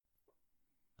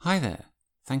Hi there.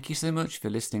 Thank you so much for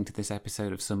listening to this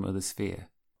episode of Some Other Sphere.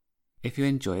 If you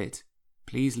enjoy it,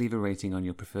 please leave a rating on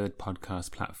your preferred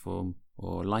podcast platform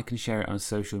or like and share it on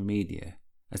social media,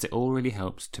 as it all really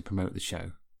helps to promote the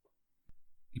show.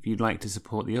 If you'd like to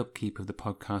support the upkeep of the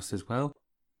podcast as well,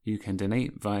 you can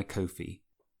donate via Ko-fi.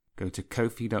 Go to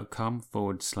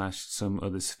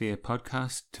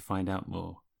kofi.com/someothersphere-podcast to find out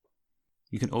more.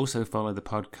 You can also follow the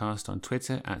podcast on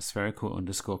Twitter at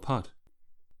spherical_pod.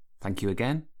 Thank you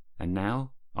again, and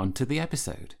now, on to the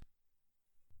episode.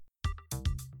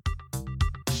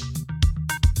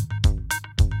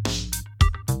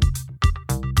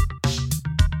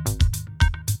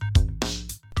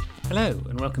 Hello,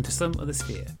 and welcome to Some Other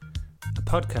Sphere, a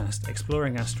podcast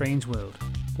exploring our strange world,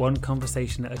 one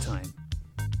conversation at a time.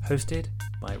 Hosted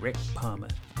by Rick Palmer.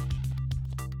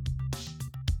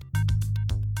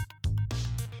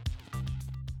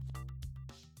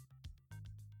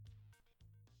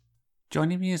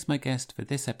 Joining me as my guest for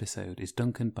this episode is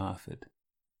Duncan Barford.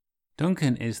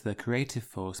 Duncan is the creative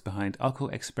force behind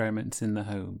Occult Experiments in the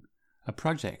Home, a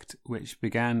project which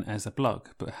began as a blog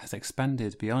but has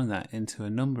expanded beyond that into a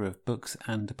number of books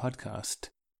and a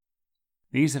podcast.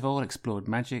 These have all explored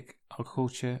magic,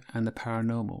 occulture, and the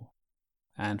paranormal,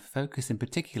 and focus in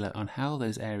particular on how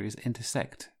those areas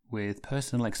intersect with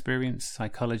personal experience,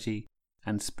 psychology,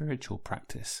 and spiritual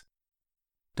practice.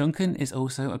 Duncan is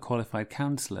also a qualified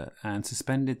counsellor and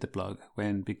suspended the blog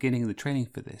when beginning the training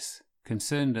for this,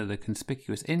 concerned that the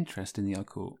conspicuous interest in the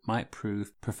occult might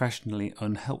prove professionally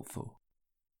unhelpful.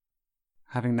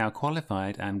 Having now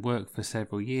qualified and worked for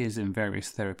several years in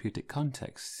various therapeutic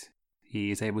contexts,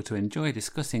 he is able to enjoy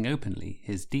discussing openly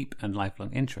his deep and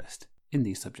lifelong interest in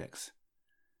these subjects.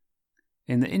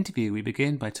 In the interview, we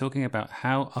begin by talking about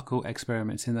how Occult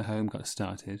Experiments in the Home got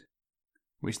started,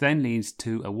 which then leads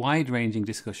to a wide-ranging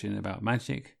discussion about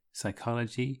magic,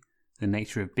 psychology, the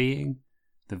nature of being,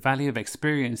 the value of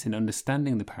experience in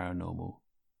understanding the paranormal,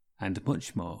 and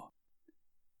much more.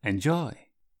 Enjoy!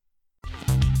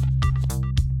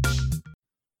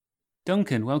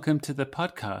 Duncan, welcome to the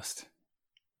podcast.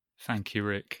 Thank you,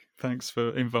 Rick. Thanks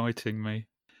for inviting me.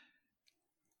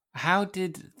 How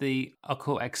did the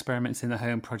Occult Experiments in the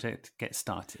Home project get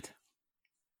started?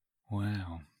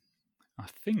 Wow. I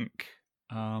think,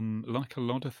 like a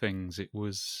lot of things, it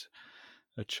was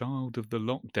a child of the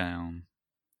lockdown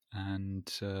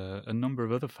and a number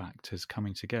of other factors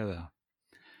coming together.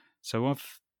 So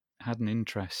I've had an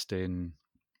interest in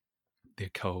the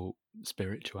occult,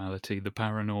 spirituality, the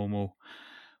paranormal,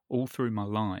 all through my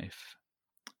life.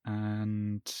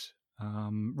 And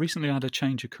recently I had a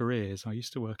change of careers. I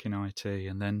used to work in IT,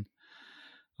 and then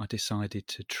I decided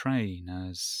to train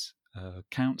as a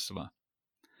counsellor.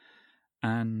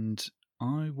 And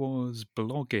I was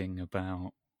blogging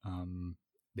about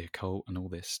the occult and all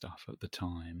this stuff at the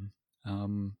time.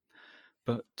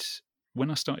 But when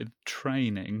I started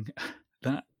training,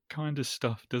 that kind of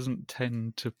stuff doesn't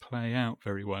tend to play out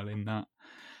very well in that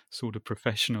sort of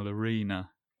professional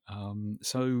arena.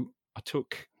 So I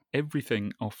took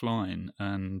everything offline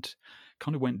and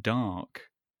kind of went dark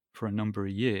for a number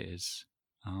of years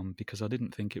because I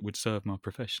didn't think it would serve my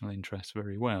professional interests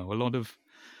very well. A lot of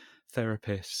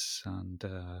therapists and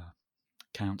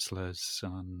counsellors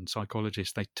and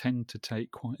psychologists, they tend to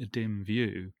take quite a dim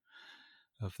view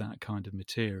of that kind of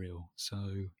material.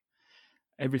 So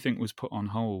everything was put on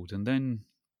hold. And then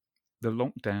the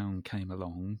lockdown came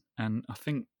along, and I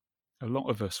think a lot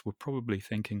of us were probably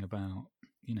thinking about,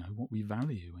 what we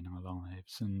value in our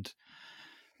lives. And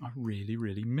I really,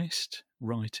 really missed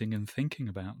writing and thinking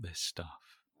about this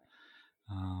stuff.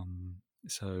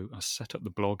 So I set up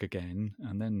the blog again,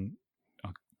 and then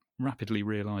I rapidly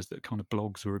realised that kind of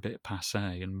blogs were a bit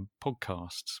passé and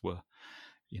podcasts were,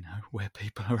 where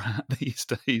people are at these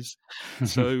days.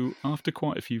 So after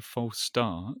quite a few false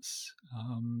starts,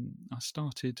 I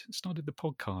started the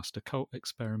podcast, Occult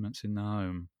Experiments in the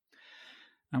Home.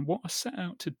 And what I set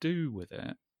out to do with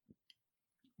it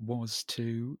was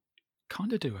to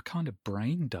kind of do a kind of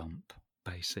brain dump,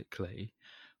 basically,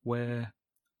 where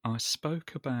I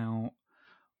spoke about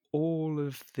all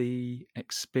of the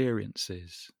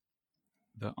experiences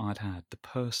that I'd had, the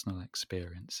personal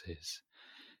experiences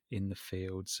in the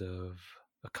fields of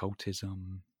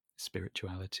occultism,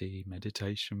 spirituality,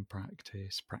 meditation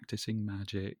practice, practicing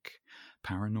magic,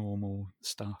 paranormal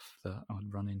stuff that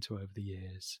I'd run into over the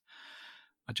years.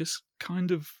 I just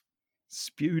kind of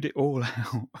spewed it all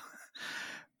out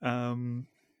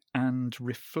and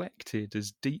reflected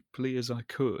as deeply as I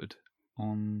could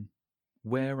on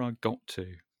where I got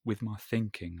to with my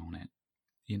thinking on it.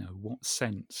 What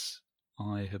sense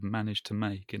I have managed to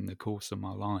make in the course of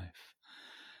my life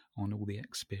on all the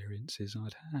experiences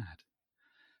I'd had.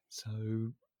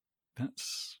 So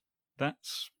that's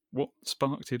what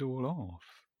sparked it all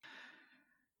off.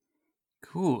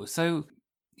 Cool. So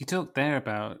you talked there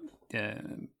about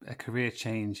a career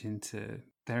change into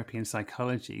therapy and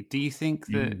psychology. Do you think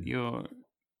that your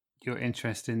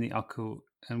interest in the occult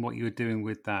and what you were doing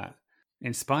with that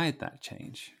inspired that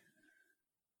change?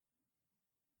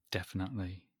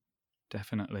 Definitely.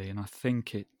 And I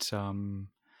think it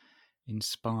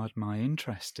inspired my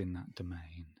interest in that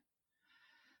domain.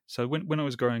 So when I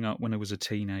was growing up, when I was a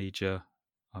teenager,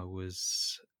 I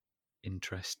was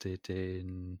interested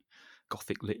in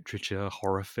Gothic literature,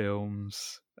 horror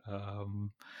films,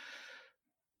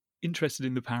 interested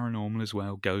in the paranormal as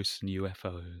well, ghosts and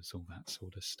UFOs, all that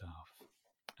sort of stuff.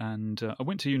 And I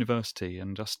went to university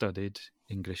and I studied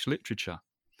English literature.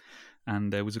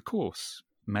 And there was a course,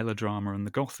 Melodrama and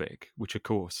the Gothic, which of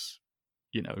course,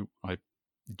 I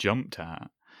jumped at.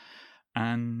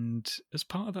 And as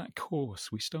part of that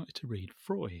course, we started to read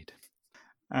Freud.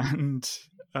 And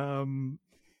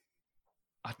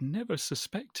I'd never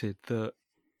suspected that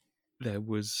there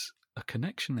was a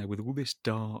connection there with all this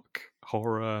dark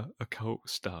horror, occult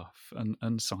stuff,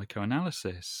 and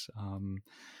psychoanalysis.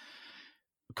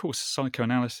 Of course,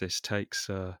 psychoanalysis takes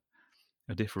a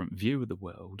different view of the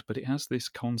world, but it has this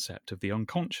concept of the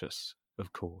unconscious,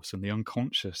 of course, and the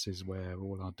unconscious is where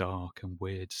all our dark and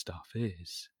weird stuff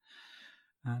is.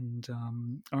 And I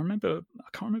can't remember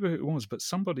who it was, but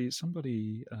somebody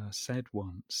said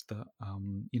once that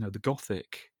the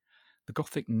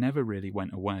Gothic never really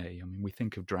went away. I mean, we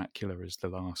think of Dracula as the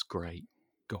last great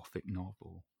Gothic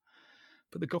novel,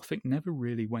 but the Gothic never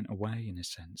really went away in a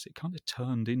sense. It kind of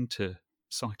turned into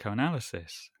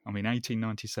psychoanalysis. I mean,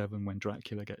 1897, when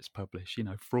Dracula gets published,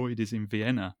 Freud is in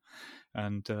Vienna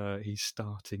and he's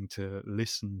starting to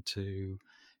listen to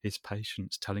his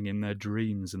patients telling him their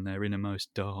dreams and their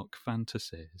innermost dark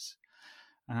fantasies.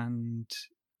 And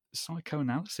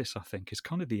psychoanalysis, I think, is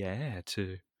kind of the heir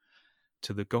to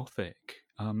the Gothic.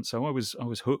 So I was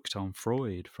hooked on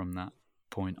Freud from that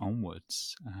point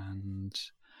onwards, and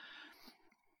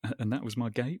that was my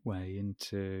gateway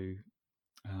into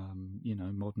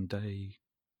modern day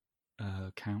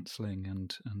counselling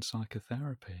and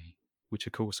psychotherapy, which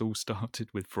of course all started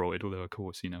with Freud, although of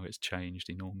course it's changed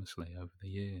enormously over the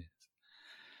years.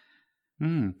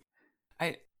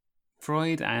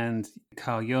 Freud and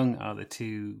Carl Jung are the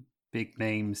two big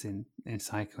names in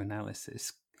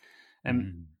psychoanalysis.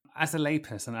 As a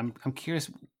layperson, I'm curious,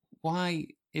 why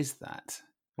is that?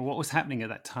 Or what was happening at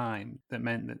that time that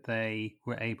meant that they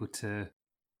were able to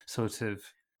sort of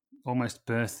almost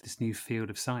birth this new field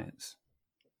of science?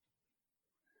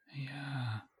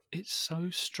 Yeah, it's so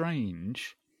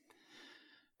strange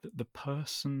that the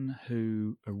person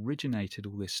who originated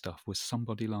all this stuff was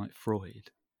somebody like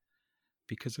Freud,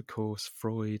 because of course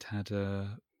Freud had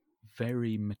a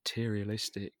very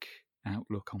materialistic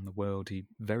outlook on the world. He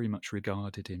very much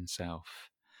regarded himself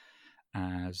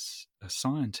as a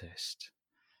scientist,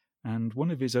 and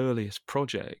one of his earliest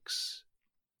projects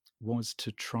was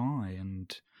to try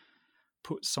and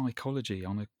put psychology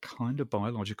on a kind of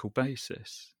biological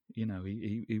basis.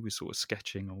 He was sort of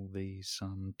sketching all these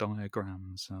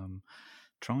diagrams,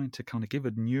 trying to kind of give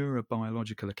a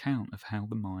neurobiological account of how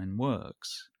the mind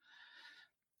works.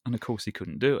 And of course he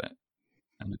couldn't do it.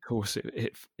 And of course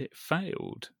it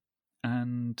failed.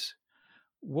 And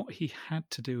what he had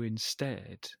to do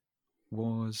instead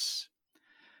was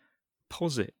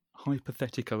posit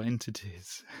hypothetical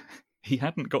entities. He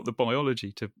hadn't got the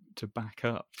biology to back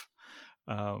up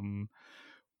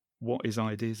what his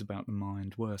ideas about the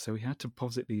mind were. So he had to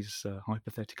posit these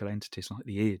hypothetical entities like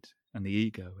the id and the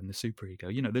ego and the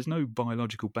superego. There's no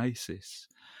biological basis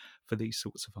for these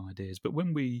sorts of ideas. But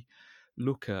when we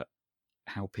look at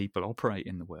how people operate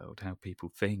in the world, how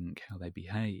people think, how they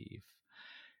behave,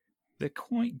 they're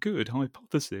quite good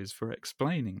hypotheses for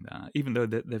explaining that, even though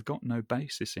they've got no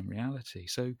basis in reality.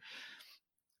 So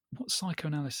what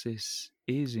psychoanalysis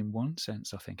is, in one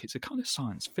sense, I think, it's a kind of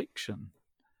science fiction.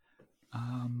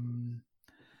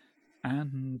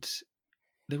 And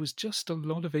there was just a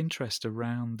lot of interest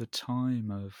around the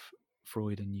time of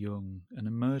Freud and Jung, an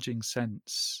emerging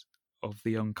sense of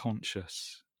the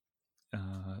unconscious,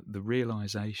 the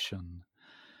realization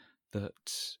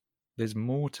that there's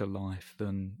more to life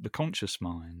than the conscious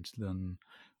mind, than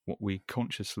what we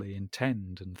consciously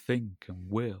intend and think and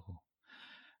will.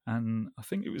 And I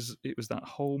think it was that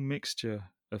whole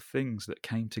mixture of things that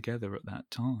came together at that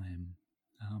time.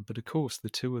 But of course, the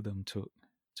two of them took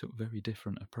very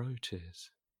different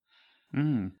approaches.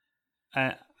 I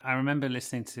remember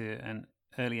listening to an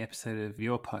early episode of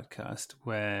your podcast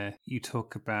where you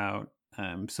talk about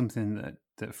something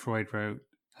that Freud wrote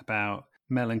about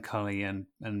melancholy and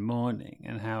mourning,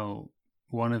 and how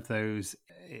one of those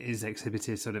is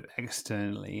exhibited sort of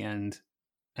externally, and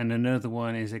another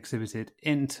one is exhibited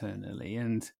internally,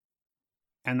 and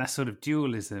that sort of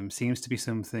dualism seems to be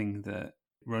something that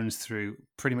runs through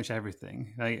pretty much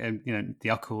everything, like, the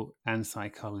occult and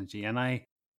psychology. And I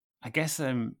guess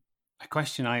a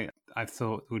question I've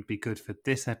thought would be good for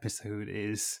this episode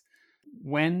is,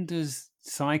 when does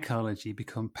psychology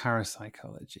become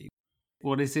parapsychology?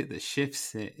 What is it that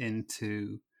shifts it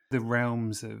into the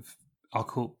realms of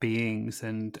occult beings,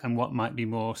 and what might be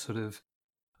more sort of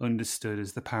understood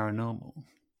as the paranormal?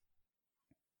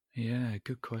 Yeah,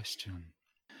 good question.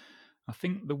 I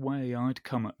think the way I'd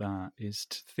come at that is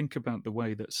to think about the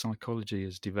way that psychology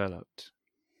has developed.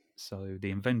 So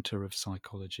the inventor of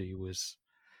psychology was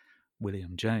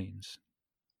William James.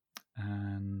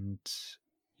 And,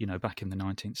 back in the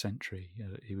 19th century,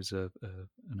 he was an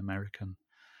American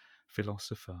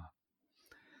philosopher.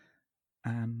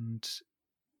 And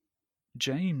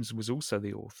James was also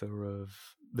the author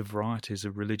of The Varieties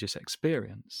of Religious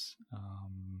Experience.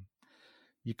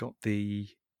 You got the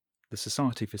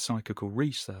Society for Psychical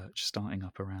Research starting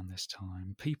up around this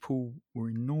time. People were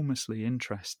enormously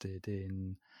interested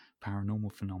in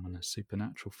paranormal phenomena,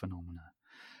 supernatural phenomena.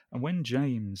 And when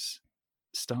James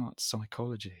starts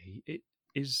psychology, it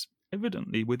is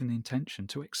evidently with an intention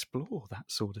to explore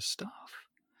that sort of stuff,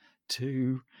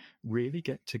 to really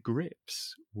get to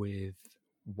grips with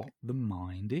what the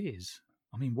mind is.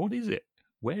 I mean, what is it?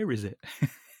 Where is it?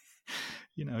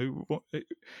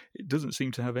 It doesn't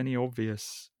seem to have any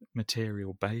obvious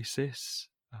material basis.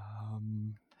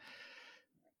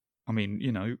 We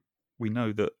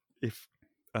know that if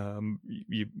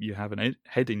you have a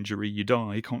head injury, you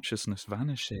die, consciousness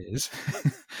vanishes.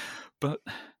 but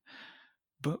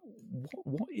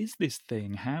what is this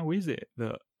thing? How is it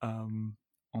that on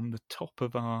the top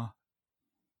of our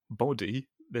body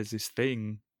there's this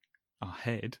thing, our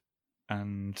head,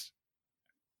 and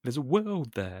there's a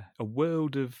world there, a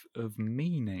world of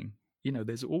meaning.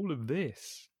 There's all of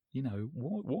this.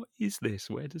 What is this?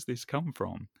 Where does this come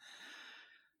from?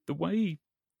 The way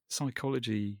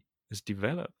psychology has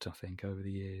developed, I think, over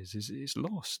the years is it's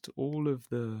lost all of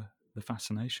the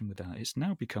fascination with that. It's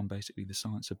now become basically the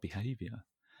science of behavior.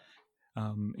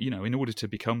 In order to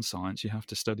become science, you have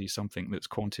to study something that's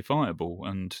quantifiable,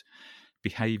 and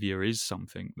behavior is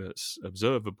something that's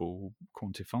observable,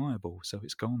 quantifiable. So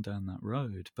it's gone down that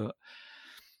road. But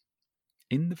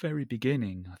in the very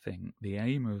beginning, I think the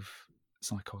aim of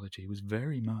psychology was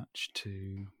very much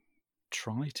to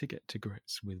try to get to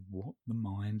grips with what the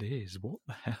mind is. What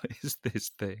the hell is this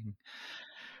thing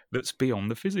that's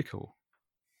beyond the physical?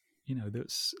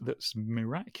 That's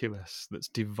miraculous, that's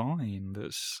divine,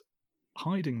 that's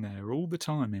hiding there all the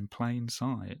time in plain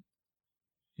sight.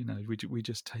 We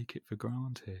just take it for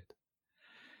granted.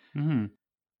 Mm-hmm.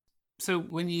 So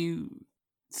when you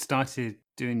started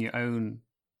doing your own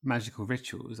magical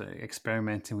rituals,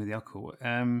 experimenting with the occult,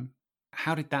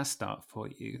 how did that start for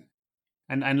you?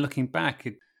 And looking back,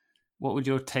 what would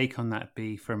your take on that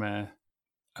be from a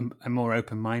more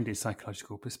open-minded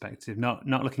psychological perspective? Not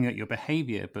looking at your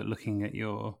behavior, but looking at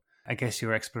your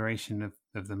exploration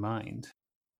of the mind.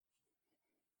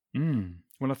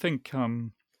 Well, I think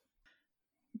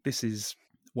this is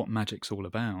what magic's all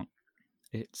about.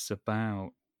 It's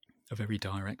about a very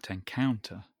direct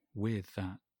encounter with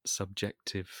that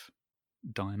subjective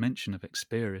dimension of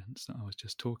experience that I was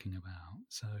just talking about.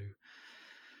 So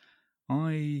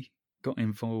I got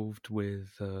involved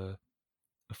with a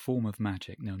form of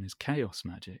magic known as chaos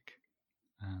magic.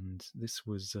 And this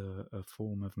was a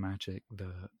form of magic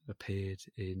that appeared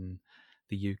in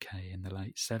the UK in the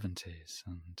late 70s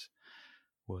and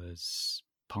was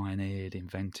pioneered,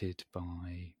 invented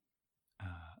by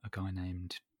a guy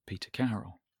named Peter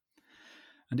Carroll.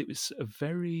 And it was a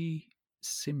very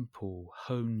simple,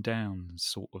 honed down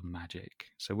sort of magic.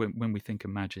 So when we think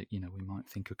of magic, we might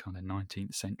think of kind of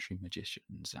 19th century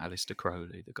magicians, Aleister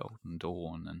Crowley, the Golden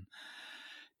Dawn, and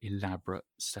elaborate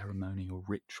ceremonial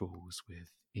rituals with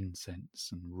incense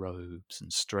and robes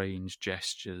and strange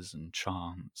gestures and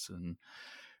chants and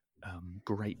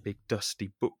great big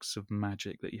dusty books of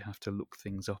magic that you have to look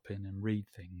things up in and read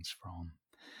things from.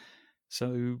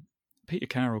 So Peter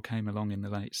Carroll came along in the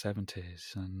late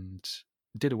 70s and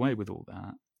did away with all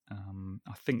that.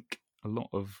 I think a lot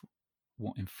of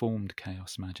what informed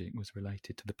chaos magic was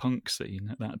related to the punk scene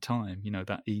at that time,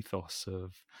 that ethos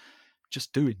of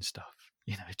just doing stuff,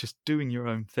 just doing your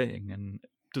own thing, and it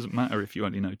doesn't matter if you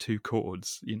only know 2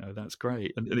 chords, that's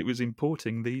great. And it was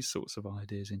importing these sorts of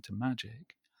ideas into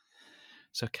magic.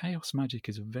 So chaos magic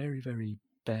is a very, very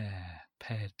bare,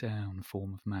 pared down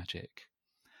form of magic.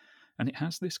 And it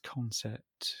has this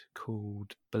concept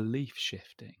called belief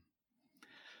shifting.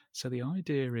 So the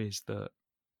idea is that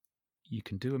you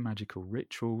can do a magical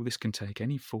ritual. This can take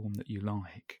any form that you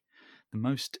like. The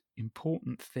most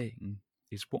important thing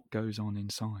is what goes on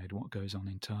inside, what goes on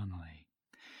internally.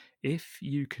 If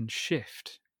you can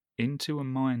shift into a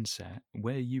mindset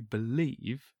where you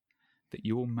believe that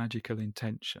your magical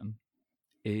intention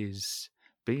is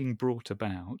being brought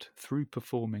about through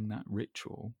performing that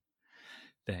ritual,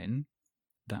 then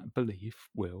that belief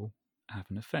will have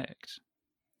an effect.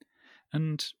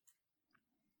 And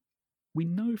we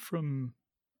know from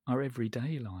our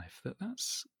everyday life that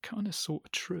that's kind of sort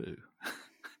of true.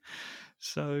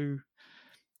 So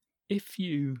if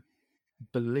you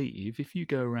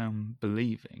go around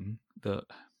believing that,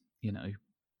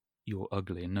 you're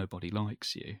ugly and nobody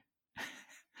likes you,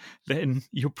 then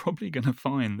you're probably going to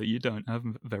find that you don't have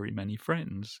very many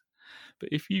friends. But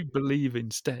if you believe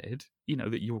instead,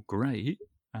 that you're great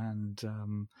and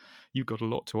you've got a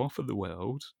lot to offer the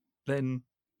world, then,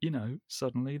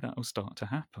 suddenly that'll start to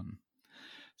happen.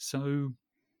 So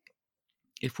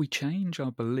if we change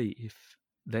our belief,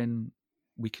 then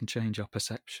we can change our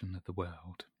perception of the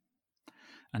world.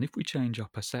 And if we change our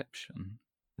perception,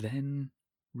 then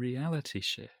reality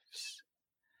shifts.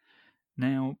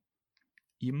 Now,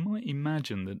 you might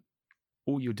imagine that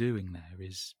all you're doing there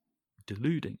is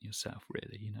deluding yourself,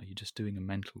 really. You're just doing a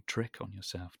mental trick on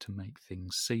yourself to make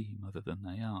things seem other than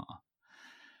they are.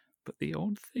 But the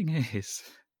odd thing is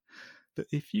that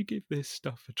if you give this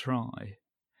stuff a try,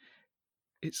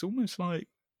 it's almost like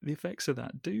the effects of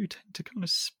that do tend to kind of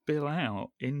spill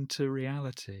out into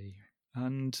reality.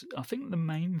 And I think the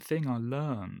main thing I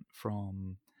learned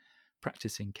from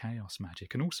practicing chaos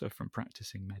magic, and also from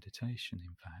practicing meditation,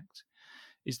 in fact,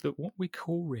 is that what we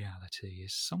call reality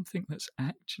is something that's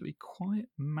actually quite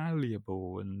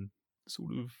malleable and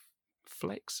sort of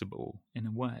flexible in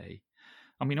a way.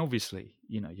 I mean, obviously,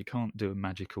 you can't do a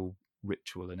magical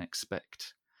ritual and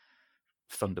expect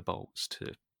thunderbolts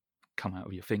to come out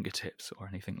of your fingertips or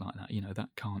anything like that. That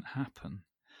can't happen.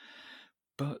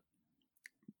 But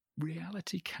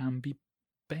reality can be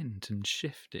bent and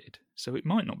shifted. So it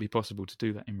might not be possible to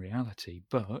do that in reality,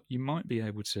 but you might be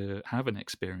able to have an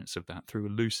experience of that through a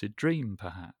lucid dream,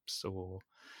 perhaps, or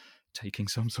taking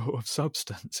some sort of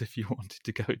substance if you wanted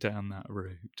to go down that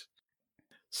route.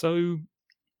 So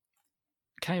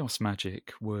chaos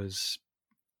magic was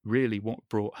really what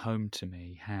brought home to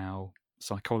me how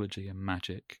psychology and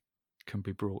magic can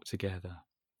be brought together.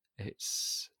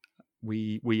 It's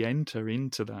we enter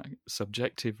into that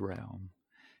subjective realm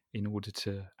in order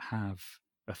to have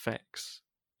effects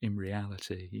in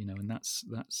reality, and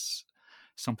that's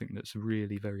something that's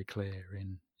really very clear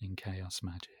in chaos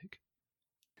magic.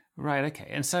 Right, okay.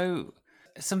 And so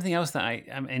something else that I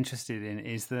am interested in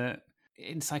is that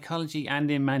in psychology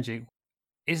and in magic,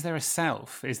 is there a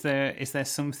self? Is there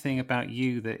something about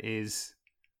you that is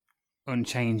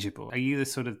unchangeable? Are you the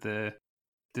sort of the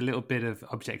little bit of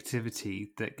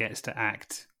objectivity that gets to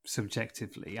act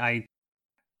subjectively?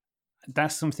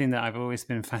 That's something that I've always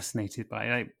been fascinated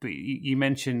by. But you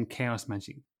mentioned chaos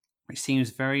magic, which seems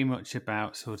very much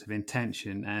about sort of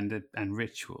intention and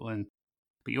ritual,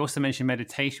 but you also mentioned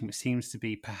meditation, which seems to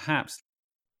be perhaps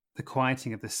the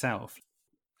quieting of the self.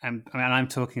 And I'm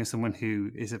talking as someone who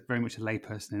is very much a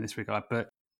layperson in this regard, but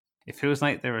it feels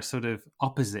like there are sort of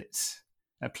opposites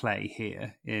at play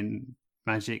here in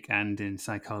magic and in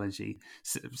psychology,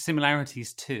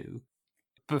 similarities too.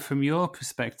 But from your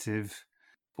perspective,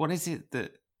 what is it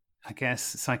that I guess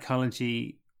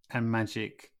psychology and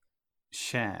magic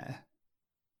share?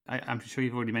 I'm sure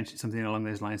you've already mentioned something along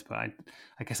those lines, but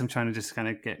I guess I'm trying to just kind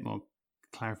of get more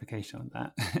clarification on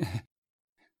that.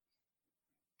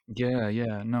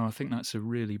 Yeah. No, I think that's a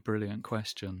really brilliant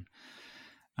question.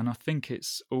 And I think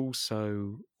it's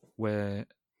also where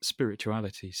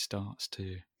spirituality starts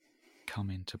to come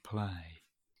into play.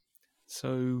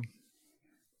 So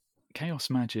chaos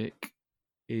magic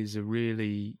is a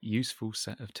really useful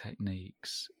set of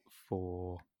techniques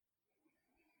for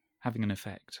having an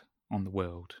effect on the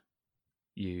world.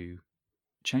 You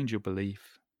change your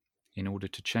belief in order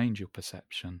to change your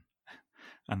perception,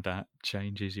 and that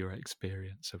changes your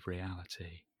experience of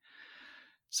reality.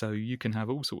 So you can have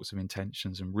all sorts of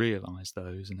intentions and realize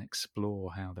those and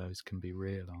explore how those can be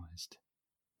realized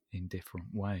in different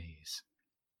ways.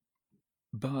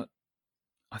 But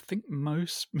I think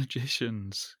most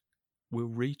magicians will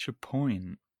reach a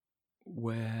point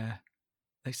where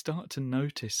they start to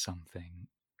notice something,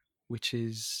 which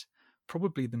is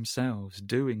probably themselves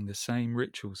doing the same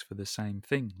rituals for the same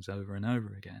things over and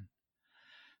over again.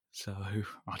 So,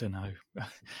 I don't know,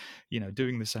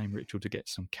 doing the same ritual to get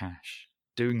some cash,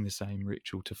 doing the same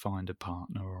ritual to find a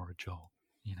partner or a job,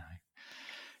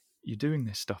 you're doing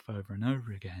this stuff over and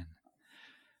over again.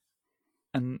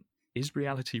 And is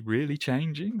reality really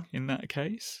changing in that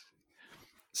case?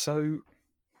 So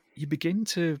you begin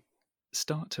to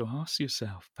start to ask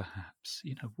yourself, perhaps,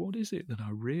 what is it that I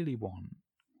really want?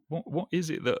 What is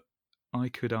it that I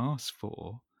could ask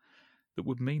for that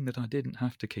would mean that I didn't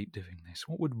have to keep doing this?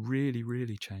 What would really,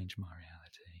 really change my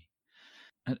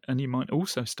reality? And you might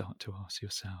also start to ask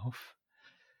yourself,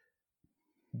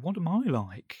 what am I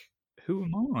like? Who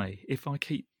am I if I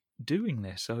keep doing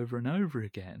this over and over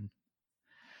again?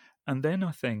 And then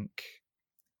I think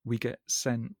we get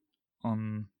sent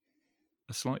on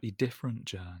a slightly different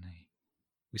journey.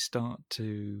 We start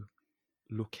to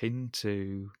look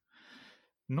into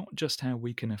not just how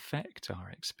we can affect our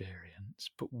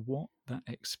experience, but what that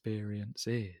experience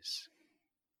is.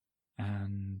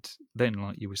 And then,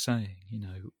 like you were saying,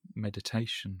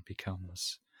 meditation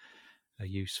becomes a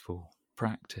useful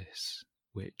practice,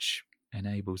 which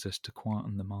enables us to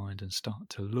quieten the mind and start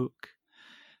to look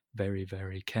very,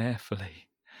 very carefully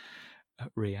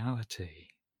at reality.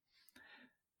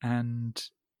 And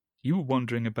you were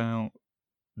wondering about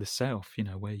the self,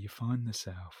 where you find the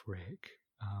self, Rick.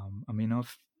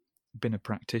 I've been a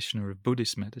practitioner of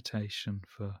Buddhist meditation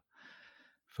for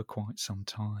quite some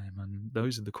time, and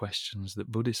those are the questions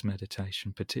that Buddhist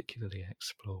meditation particularly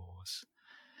explores.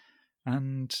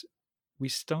 And we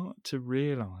start to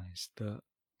realize that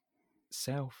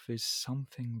self is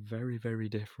something very, very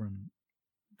different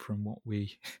from what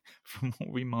we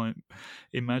might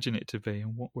imagine it to be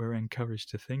and what we're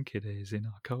encouraged to think it is in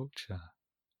our culture.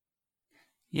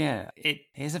 Yeah, it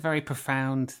is a very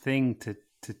profound thing to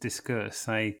discuss.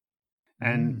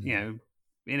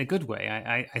 In a good way.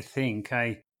 I think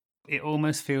it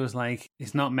almost feels like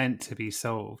it's not meant to be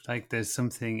solved. Like there's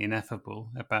something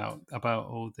ineffable about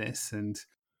all this, and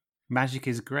magic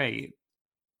is great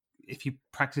if you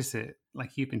practice it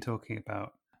like you've been talking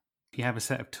about. You have a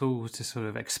set of tools to sort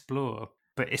of explore,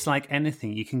 but it's like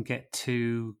anything, you can get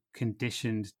too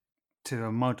conditioned to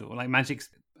a model. Like magic's,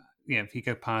 if you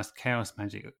go past chaos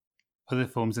magic, other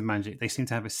forms of magic, they seem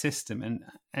to have a system,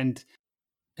 and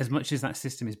as much as that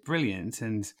system is brilliant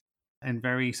and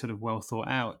very sort of well thought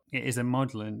out, it is a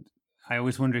model. And I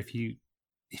always wonder if you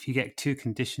get too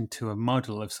conditioned to a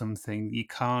model of something, you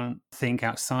can't think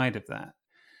outside of that.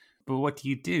 But what do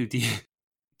you do? Do you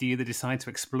either decide to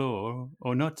explore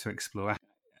or not to explore?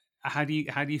 How do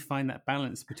you find that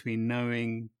balance between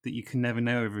knowing that you can never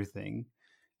know everything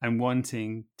and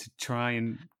wanting to try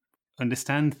and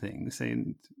understand things?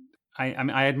 And I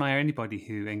admire anybody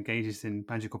who engages in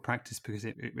magical practice, because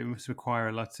it must require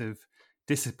a lot of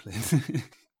discipline.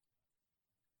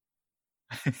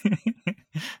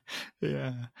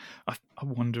 Yeah. I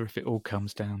wonder if it all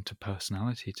comes down to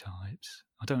personality types.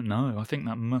 I don't know. I think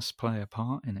that must play a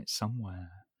part in it somewhere.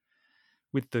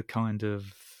 With the kind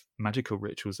of magical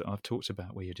rituals that I've talked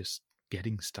about, where you're just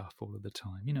getting stuff all of the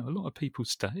time, a lot of people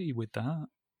stay with that.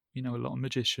 A lot of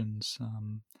magicians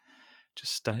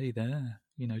just stay there,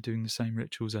 doing the same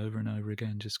rituals over and over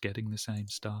again, just getting the same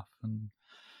stuff, and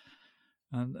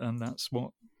that's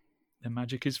what the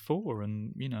magic is for,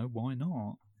 and why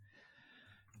not?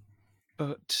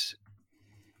 But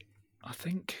I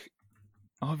think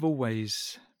I've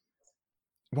always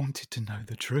wanted to know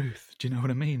the truth. Do you know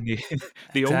what I mean?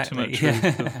 The ultimate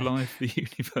truth of life, the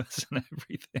universe, and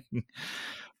everything.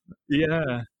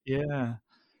 Yeah.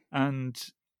 And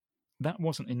that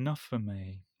wasn't enough for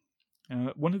me.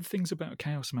 One of the things about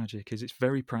chaos magic is it's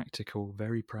very practical,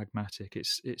 very pragmatic.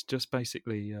 It's just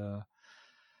basically a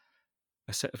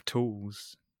set of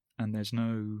tools, and there's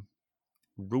no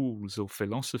rules or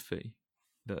philosophy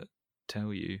that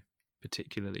tell you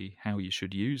particularly how you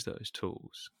should use those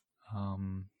tools.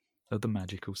 Other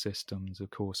magical systems, of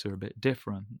course, are a bit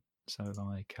different. So,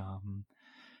 like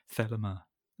Thelema,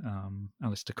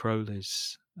 Aleister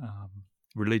Crowley's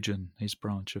religion, his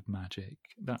branch of magic,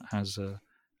 that has a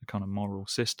kind of moral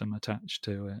system attached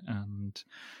to it, and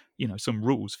some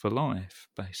rules for life,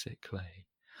 basically.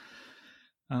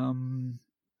 And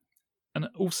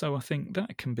also, I think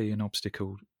that can be an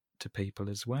obstacle to people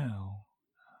as well.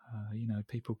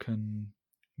 People can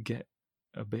get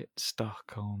a bit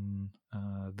stuck on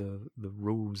the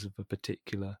rules of a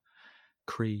particular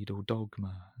creed or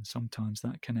dogma, and sometimes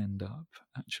that can end up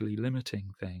actually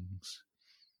limiting things.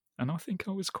 And I think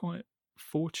I was quite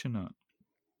fortunate.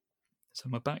 So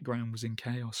my background was in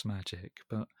chaos magic,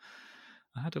 but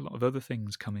I had a lot of other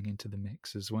things coming into the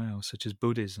mix as well, such as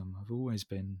Buddhism. I've always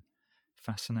been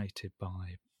fascinated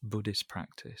by Buddhist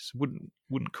practice.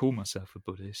 Wouldn't call myself a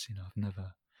Buddhist. I've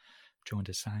never joined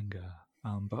a sangha,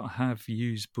 but I have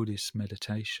used Buddhist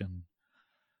meditation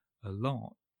a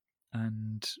lot.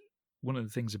 And one of the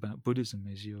things about Buddhism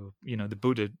is the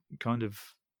Buddha kind of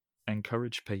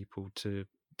encouraged people to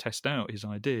test out his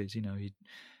ideas.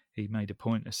 He made a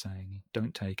point of saying,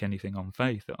 don't take anything on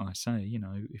faith that I say.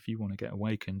 If you want to get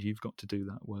awakened, you've got to do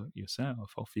that work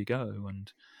yourself. Off you go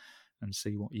and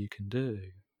see what you can do.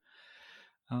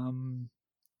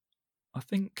 I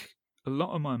think a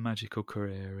lot of my magical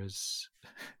career has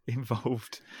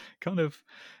involved kind of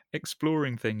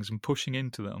exploring things and pushing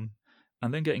into them,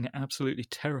 and then getting absolutely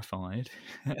terrified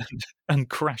and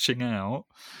crashing out,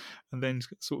 and then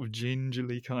sort of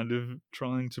gingerly kind of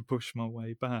trying to push my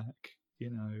way back.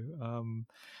 I'm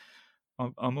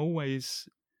always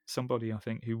somebody, I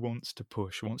think, who wants to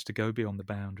push, wants to go beyond the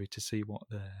boundary to see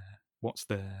what's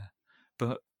there.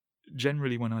 But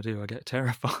generally, when I do, I get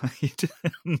terrified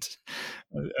and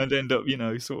end up,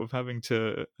 sort of having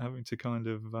to kind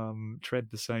of tread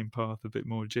the same path a bit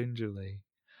more gingerly.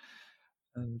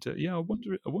 And I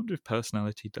wonder if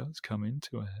personality does come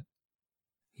into it.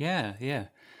 Yeah.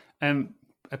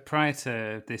 Prior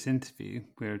to this interview,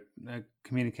 we were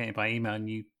communicating by email, and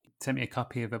you sent me a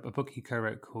copy of a book you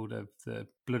co-wrote called The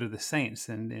Blood of the Saints,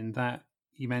 and in that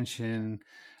you mention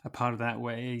a part of that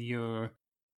where you're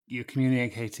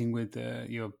communicating with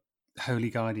your holy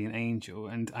guardian angel.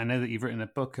 And I know that you've written a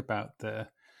book about the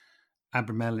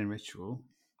Abramelin ritual,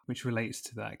 which relates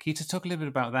to that. Can you just talk a little bit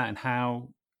about that and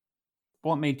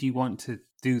what made you want to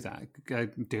do that, go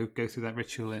through that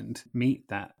ritual and meet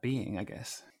that being, I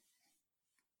guess?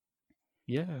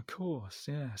 Yeah, of course.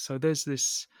 Yeah. So there's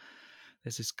this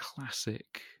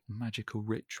classic magical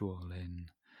ritual in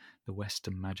the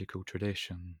Western magical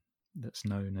tradition that's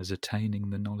known as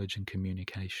attaining the knowledge and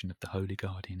communication of the holy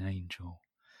guardian angel.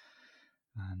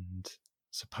 And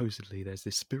supposedly there's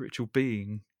this spiritual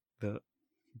being that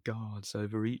guards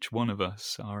over each one of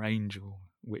us, our angel,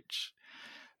 which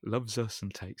loves us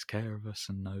and takes care of us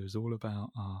and knows all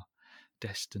about our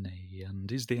destiny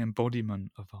and is the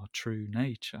embodiment of our true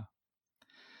nature.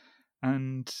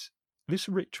 And this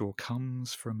ritual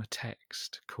comes from a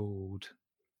text called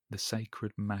The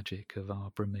Sacred Magic of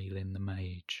Abramelin the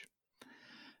Mage.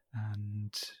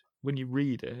 And when you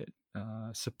read it,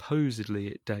 supposedly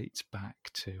it dates back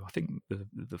to, I think,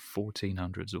 the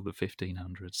 1400s or the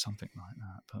 1500s, something like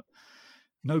that. But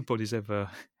nobody's ever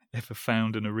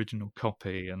found an original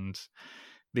copy, and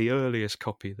the earliest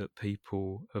copy that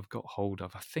people have got hold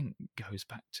of, I think, goes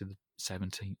back to the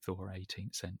 17th or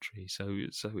 18th century. So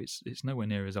it's nowhere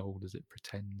near as old as it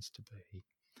pretends to be.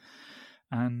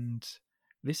 And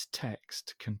this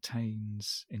text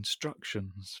contains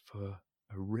instructions for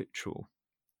a ritual,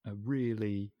 a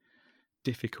really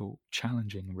difficult,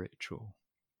 challenging ritual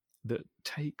that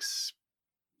takes,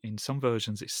 in some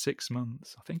versions it's 6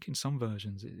 months. I think in some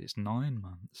versions it's 9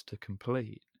 months to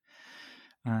complete.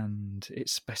 And it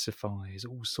specifies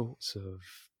all sorts of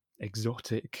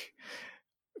exotic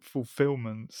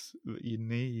fulfillments that you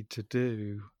need to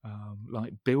do,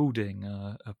 like building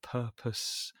a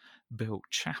purpose-built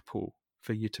chapel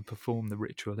for you to perform the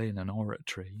ritual in, an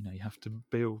oratory. You have to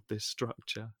build this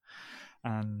structure,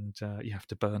 and you have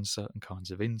to burn certain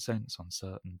kinds of incense on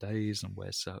certain days and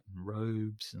wear certain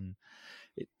robes, and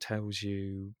it tells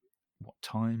you what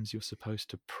times you're supposed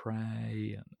to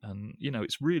pray, and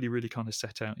it's really, really kind of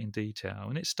set out in detail.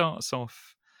 And it starts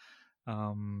off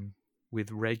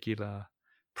with regular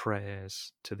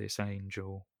prayers to this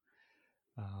angel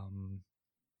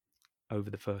over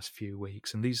the first few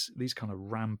weeks, and these kind of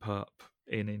ramp up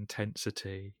in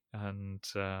intensity, and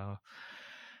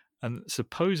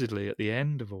supposedly at the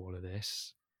end of all of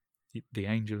this, the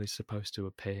angel is supposed to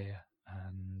appear,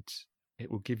 and it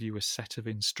will give you a set of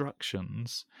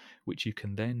instructions which you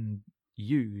can then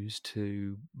use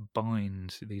to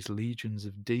bind these legions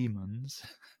of demons.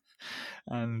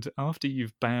 And after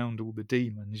you've bound all the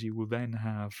demons, you will then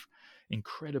have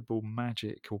incredible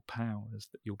magical powers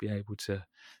that you'll be able to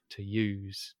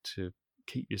use to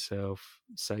keep yourself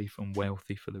safe and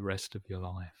wealthy for the rest of your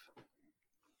life.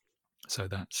 So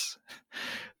that's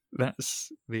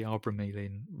the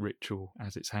Abramelin ritual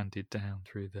as it's handed down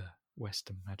through the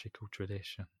Western magical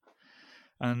tradition.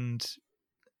 And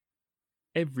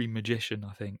every magician,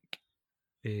 I think,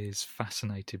 is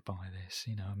fascinated by this.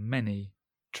 Many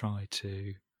try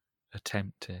to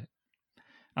attempt it.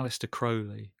 Aleister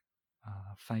Crowley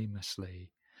famously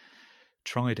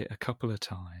tried it a couple of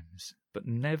times, but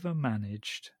never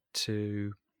managed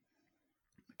to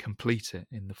complete it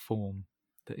in the form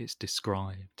that it's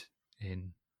described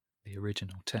in the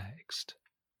original text.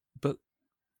 But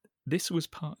this was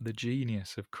part of the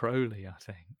genius of Crowley, I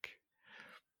think.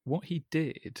 What he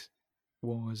did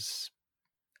was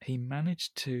he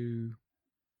managed to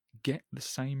get the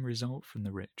same result from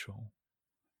the ritual,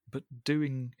 but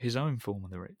doing his own form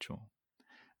of the ritual.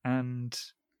 And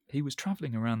he was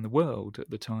travelling around the world at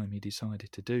the time he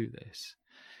decided to do this.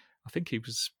 I think he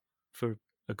was, for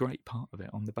a great part of it,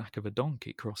 on the back of a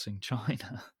donkey crossing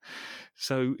China.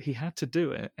 So he had to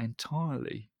do it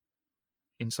entirely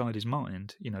inside his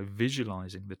mind,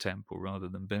 visualising the temple rather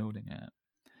than building it.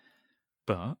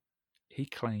 But he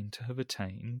claimed to have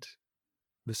attained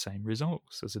the same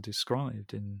results as are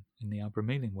described in the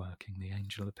Abramelin working. The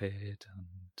angel appeared,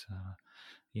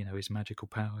 and his magical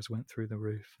powers went through the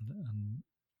roof, and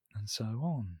so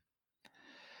on.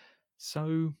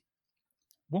 So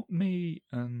what me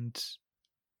and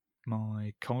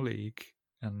my colleague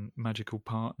and magical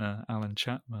partner Alan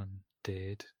Chapman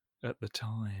did at the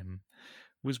time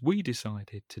was we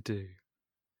decided to do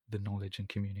the knowledge and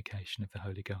communication of the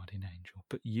Holy Guardian Angel,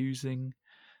 but using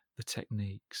the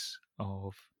techniques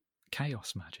of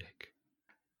chaos magic.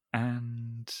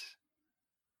 And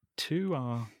to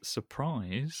our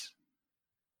surprise,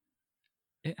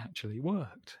 it actually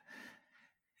worked.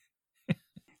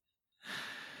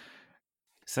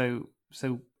 So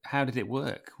how did it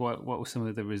work? What were some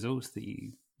of the results that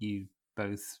you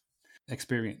both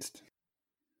experienced?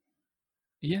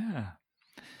 Yeah.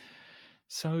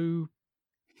 So,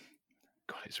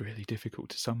 God, it's really difficult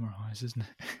to summarise, isn't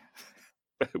it?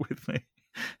 Bear with me.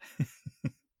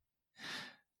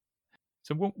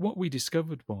 So what we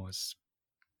discovered was,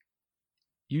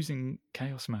 using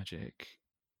chaos magic,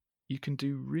 you can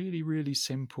do really, really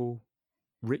simple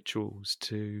rituals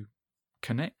to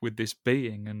connect with this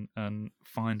being and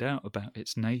find out about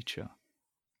its nature.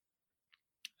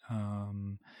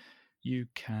 You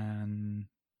can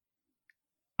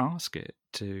ask it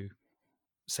to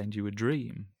send you a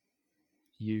dream.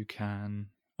 You can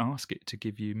ask it to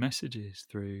give you messages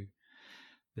through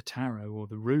the tarot or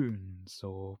the runes,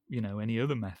 or any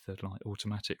other method like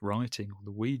automatic writing or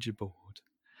the Ouija board,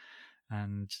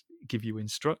 and give you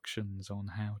instructions on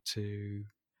how to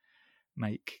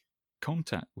make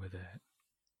contact with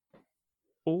it.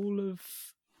 All of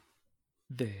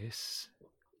this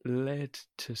led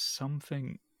to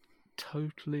something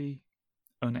totally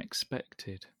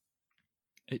unexpected.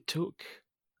 It took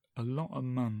a lot of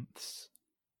months,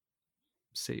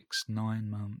 6-9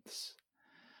 months,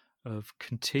 of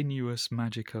continuous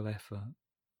magical effort,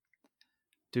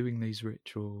 doing these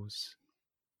rituals,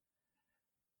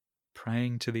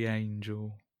 praying to the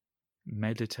angel,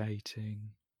 meditating,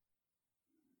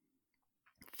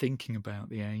 thinking about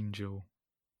the angel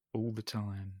all the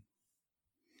time.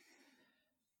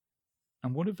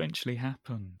 And what eventually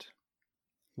happened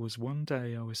was, one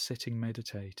day I was sitting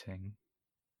meditating,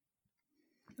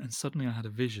 and suddenly I had a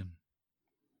vision.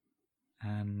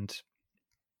 And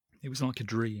it was like a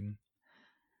dream,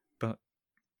 but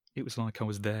it was like I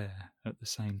was there at the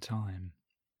same time.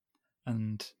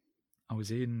 And I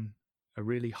was in a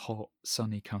really hot,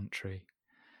 sunny country,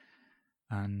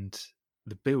 and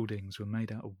the buildings were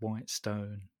made out of white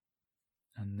stone,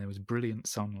 and there was brilliant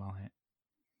sunlight.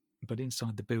 But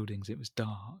inside the buildings it was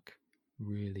dark,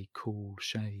 really cool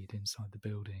shade inside the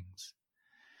buildings.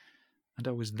 And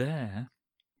I was there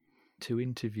to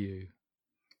interview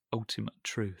Ultimate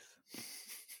Truth.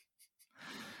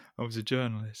 I was a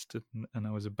journalist, and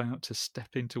I was about to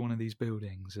step into one of these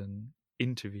buildings and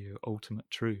interview Ultimate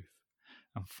Truth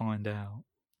and find out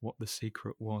what the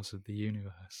secret was of the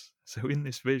universe. So in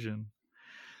this vision,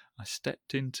 I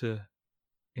stepped into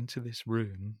this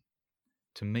room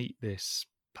to meet this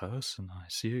person, I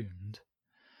assumed.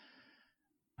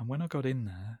 And when I got in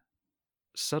there,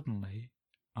 suddenly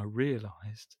I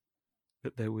realised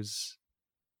that there was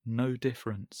no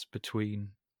difference between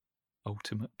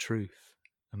Ultimate Truth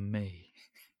and me.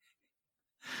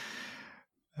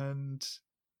 And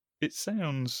it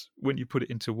sounds, when you put it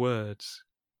into words,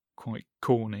 quite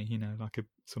corny, like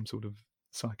some sort of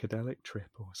psychedelic trip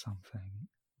or something.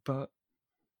 But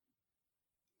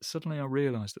suddenly I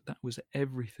realised that was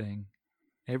everything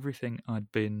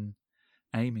I'd been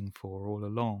aiming for all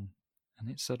along, and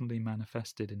it suddenly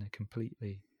manifested in a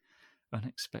completely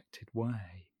unexpected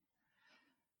way.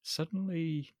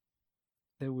 Suddenly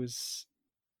there was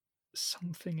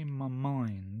something in my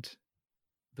mind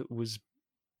that was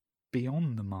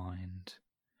beyond the mind.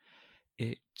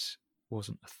 It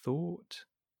wasn't a thought,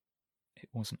 it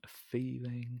wasn't a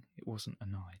feeling, it wasn't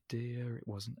an idea, it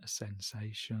wasn't a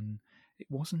sensation, it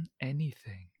wasn't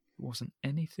anything. It wasn't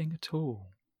anything at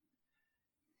all.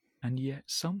 And yet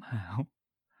somehow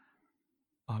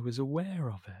I was aware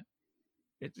of it.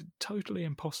 It's totally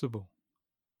impossible.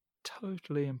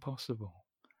 totally impossible.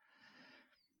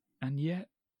 And yet,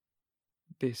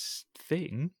 this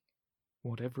thing,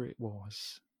 whatever it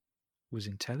was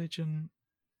intelligent,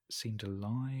 seemed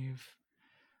alive,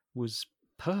 was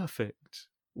perfect,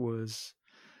 was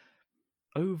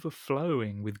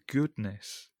overflowing with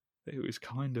goodness that it was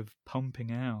kind of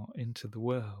pumping out into the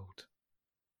world.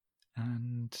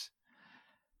 And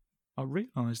I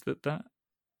realised that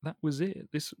was it.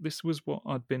 This was what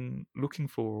I'd been looking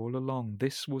for all along.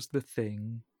 This was the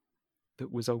thing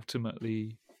that was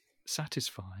ultimately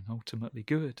satisfying, ultimately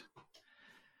good.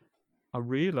 I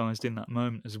realised in that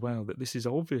moment as well that this is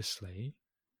obviously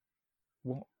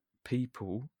what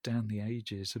people down the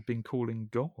ages have been calling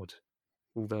God.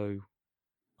 Although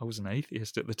I was an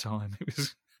atheist at the time, it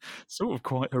was sort of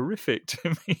quite horrific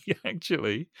to me,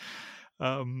 actually,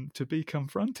 to be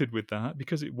confronted with that,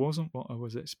 because it wasn't what I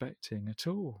was expecting at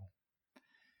all.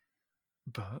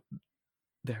 But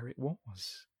there it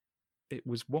was. It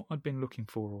was what I'd been looking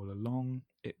for all along.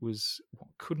 It was what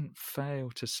couldn't fail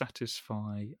to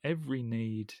satisfy every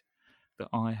need that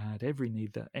I had, every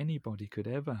need that anybody could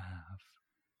ever have.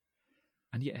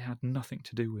 And yet it had nothing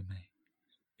to do with me.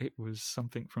 It was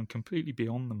something from completely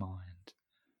beyond the mind,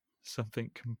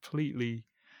 something completely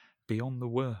beyond the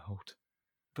world,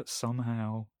 but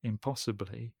somehow,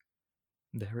 impossibly,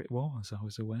 there it was. I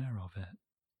was aware of it.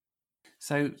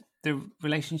 So the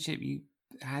relationship you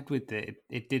had with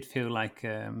it did feel like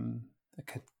a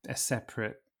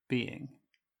separate being.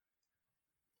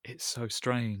 It's so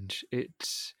strange.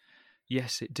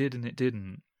 Yes, it did and it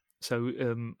didn't. So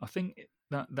I think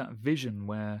that vision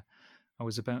where I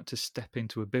was about to step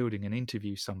into a building and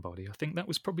interview somebody, I think that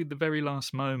was probably the very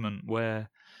last moment where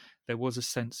there was a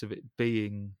sense of it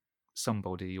being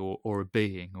somebody or a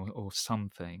being or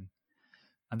something.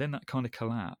 And then that kind of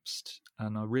collapsed,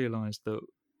 and I realised that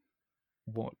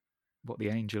what the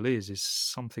angel is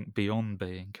something beyond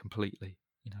being completely,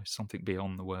 something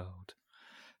beyond the world,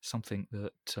 something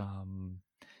that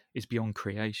is beyond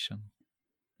creation.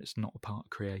 It's not a part of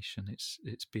creation.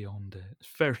 It's beyond it. It's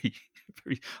very,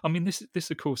 very. I mean,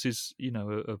 this of course is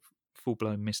a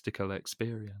full-blown mystical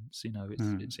experience.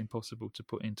 It's impossible to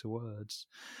put into words.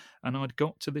 And I'd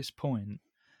got to this point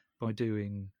by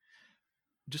doing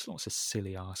just lots of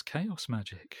silly ass chaos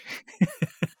magic.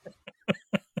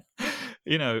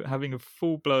 Having a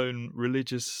full-blown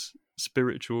religious,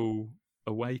 spiritual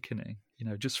awakening,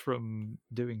 just from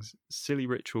doing silly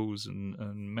rituals and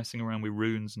messing around with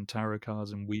runes and tarot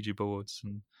cards and Ouija boards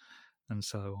and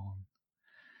so on.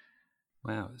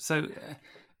 Wow. So,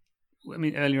 I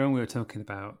mean, earlier on we were talking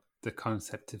about the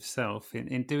concept of self.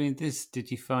 In doing this,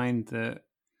 did you find that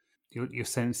your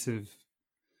sense of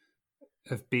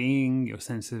being, your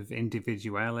sense of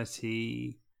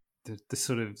individuality, the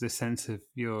sort of the sense of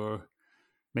your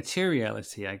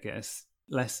materiality, I guess,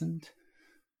 lessened?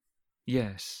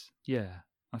 Yes, yeah,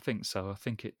 I think so. I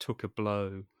think it took a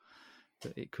blow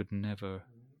that it could never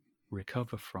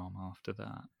recover from after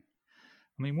that.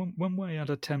 I mean, one way I'd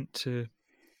attempt to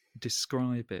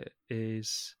describe it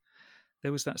is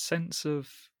there was that sense of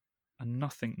a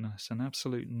nothingness, an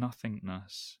absolute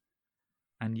nothingness,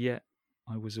 and yet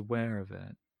I was aware of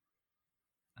it.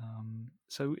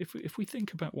 So if we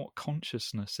think about what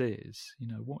consciousness is,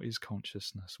 what is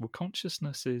consciousness? Well,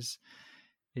 consciousness is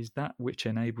that which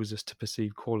enables us to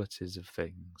perceive qualities of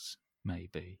things,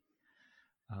 maybe.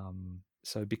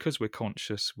 So because we're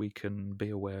conscious, we can be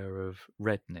aware of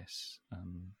redness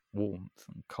and warmth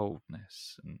and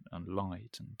coldness and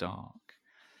light and dark.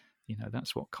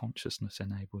 That's what consciousness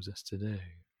enables us to do.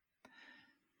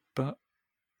 But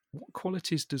what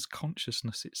qualities does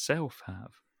consciousness itself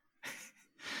have?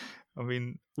 I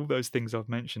mean, all those things I've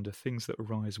mentioned are things that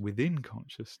arise within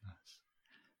consciousness.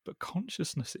 But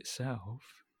consciousness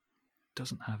itself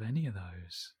doesn't have any of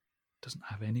those, doesn't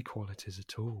have any qualities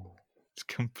at all. It's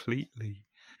completely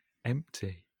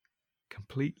empty,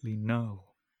 completely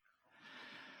null.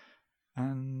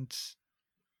 And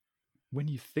when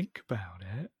you think about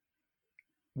it,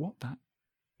 what that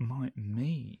might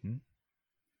mean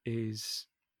is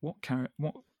what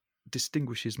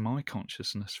distinguishes my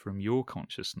consciousness from your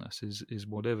consciousness is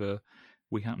whatever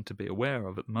we happen to be aware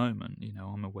of at the moment.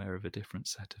 I'm aware of a different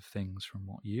set of things from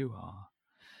what you are.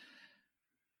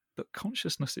 But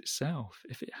consciousness itself,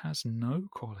 if it has no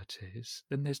qualities,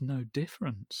 then there's no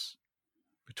difference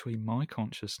between my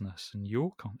consciousness and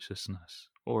your consciousness,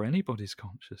 or anybody's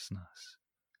consciousness.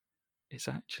 It's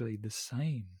actually the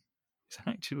same. It's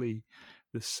actually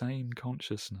the same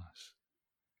consciousness.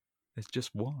 There's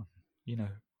just one,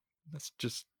 that's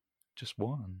just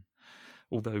one.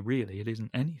 Although really it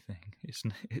isn't anything. It's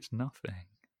nothing.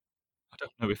 I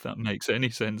don't know if that makes any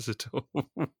sense at all.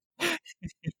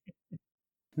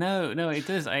 No, it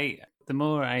does. The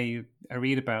more I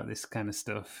read about this kind of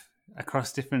stuff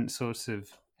across different sorts of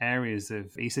areas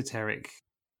of esoteric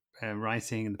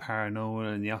writing and the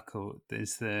paranormal and the occult,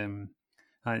 there's the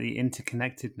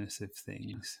interconnectedness of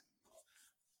things.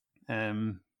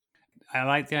 I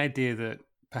like the idea that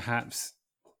perhaps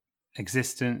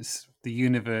existence, the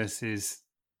universe, is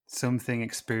something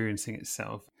experiencing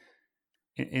itself.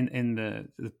 In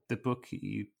the book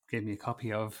you gave me a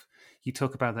copy of, you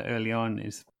talk about that early on,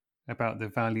 is about the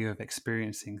value of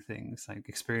experiencing things. Like,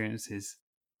 experience is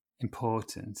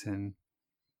important, and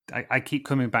I keep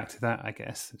coming back to that, I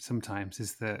guess, sometimes,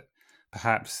 is that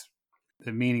perhaps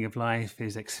the meaning of life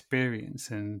is experience,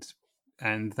 and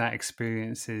that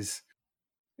experience is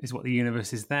what the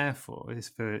universe is there for. Is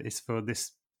for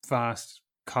this vast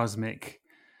cosmic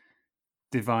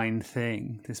divine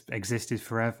thing that's existed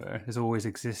forever, has always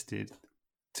existed,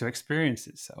 to experience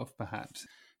itself, perhaps.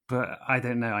 But I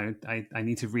don't know. I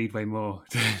need to read way more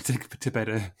to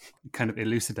better kind of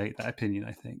elucidate that opinion,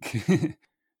 I think.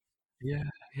 Yeah,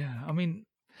 yeah. I mean,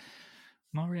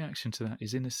 my reaction to that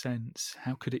is, in a sense,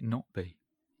 how could it not be?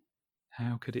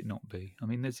 How could it not be? I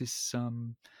mean, there's this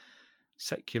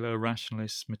secular,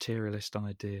 rationalist, materialist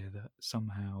idea that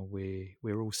somehow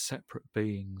we're all separate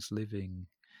beings living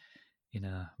in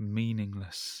a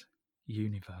meaningless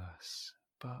universe.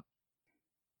 But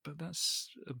that's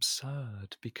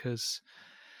absurd, because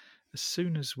as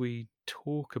soon as we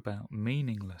talk about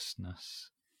meaninglessness,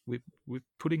 we're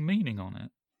putting meaning on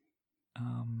it.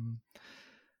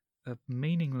 A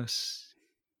meaningless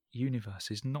universe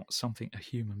is not something a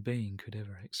human being could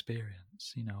ever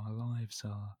experience. Our lives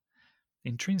are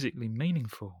intrinsically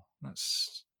meaningful.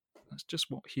 That's just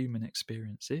what human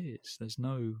experience is. There's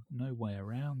no way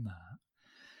around that.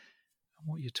 And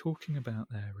what you're talking about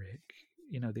there, Rick,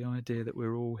 the idea that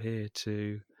we're all here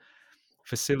to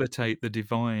facilitate the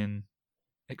divine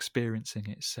experiencing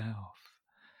itself.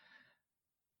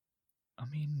 I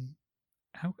mean,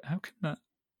 how can that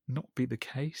not be the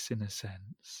case, in a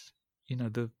sense?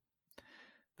 The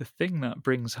thing that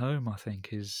brings home, I think,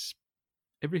 is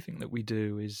everything that we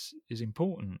do is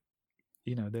important.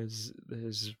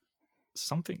 There's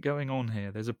something going on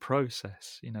here. There's a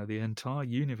process. The entire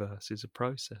universe is a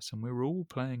process, and we're all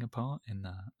playing a part in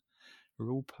that.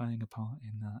 We're all playing a part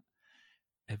in that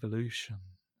evolution,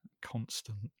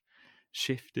 constant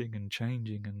shifting and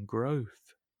changing and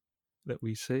growth that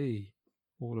we see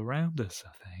all around us.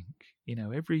 I think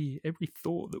every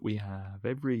thought that we have,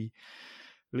 every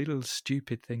little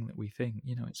stupid thing that we think,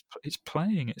 it's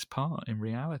playing its part in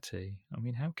reality. I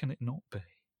mean, how can it not be?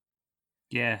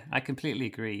 Yeah, I completely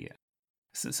agree.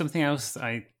 Something else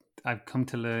I've come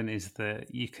to learn is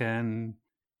that you can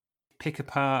pick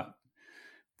apart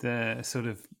the sort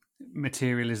of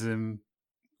materialism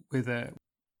with a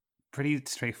pretty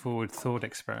straightforward thought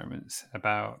experiments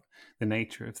about the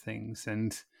nature of things.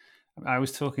 And I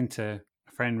was talking to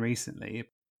a friend recently,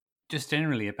 just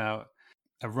generally about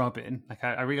a robin. Like,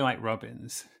 I really like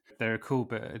robins. They're a cool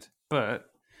bird. But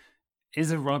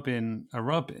is a robin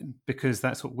because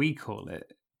that's what we call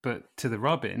it? But to the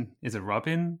robin, is a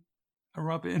robin a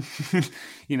robin?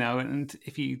 And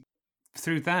if you,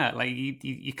 through that, like,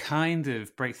 you kind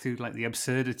of break through, like, the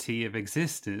absurdity of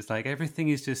existence. Like, everything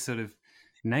is just sort of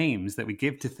names that we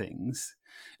give to things,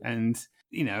 and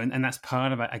and that's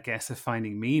part of, I guess, of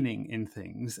finding meaning in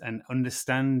things and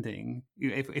understanding.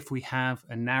 If we have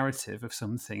a narrative of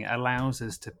something, it allows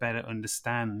us to better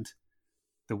understand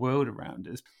the world around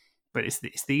us. But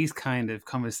it's these kind of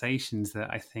conversations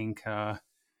that I think I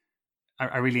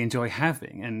really enjoy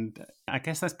having, and I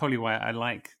guess that's probably why I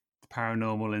like the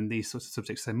paranormal and these sorts of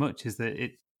subjects so much. Is that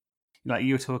it, like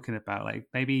you were talking about, like,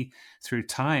 maybe through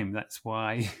time, that's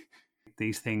why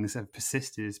these things have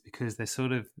persisted, is because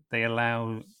they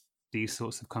allow these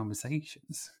sorts of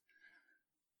conversations.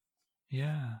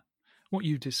 Yeah. What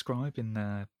you describe in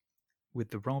there with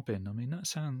the robin, I mean, that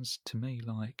sounds to me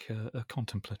like a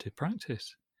contemplative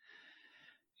practice.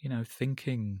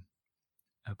 Thinking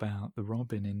about the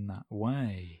robin in that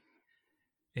way,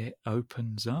 it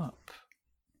opens up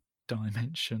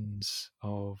dimensions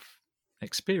of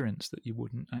experience that you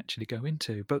wouldn't actually go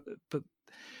into. But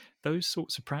those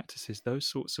sorts of practices, those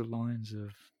sorts of lines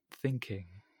of thinking,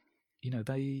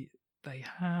 they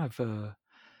have a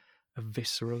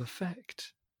visceral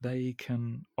effect. They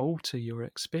can alter your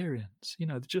experience,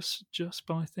 just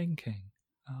by thinking.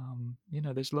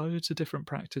 There's loads of different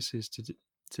practices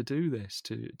to do this,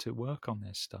 to work on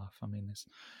this stuff. I mean,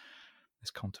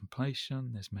 there's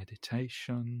contemplation, there's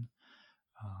meditation,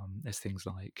 there's things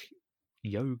like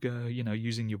yoga,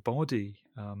 using your body,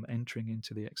 entering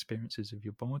into the experiences of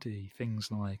your body. Things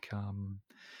like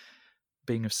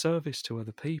being of service to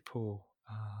other people,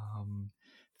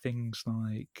 things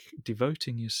like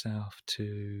devoting yourself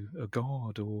to a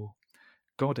god or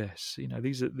goddess.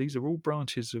 These are all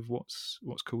branches of what's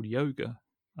called yoga.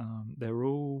 They're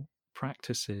all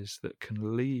practices that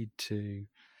can lead to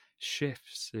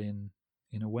shifts in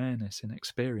awareness, in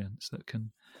experience, that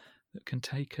can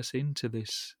take us into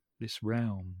this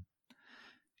realm.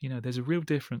 There's a real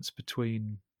difference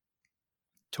between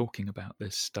talking about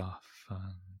this stuff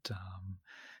and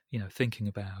thinking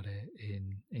about it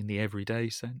in the everyday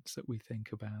sense that we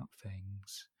think about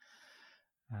things,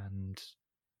 and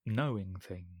knowing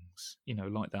things,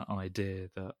 like that idea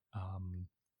that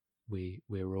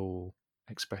we're all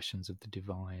expressions of the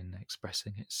divine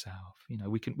expressing itself.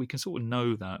 We can sort of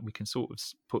know that, we can sort of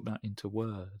put that into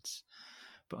words,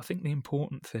 but I think the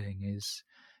important thing is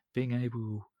being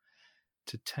able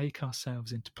to take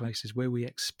ourselves into places where we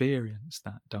experience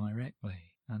that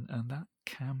directly, and that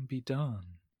can be done.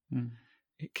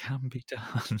 It can be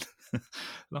done.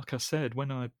 Like I said,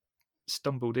 when I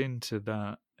stumbled into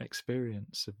that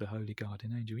experience of the Holy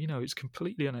Guardian Angel, it's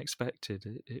completely unexpected.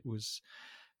 It was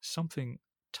something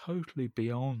totally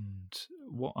beyond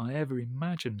what I ever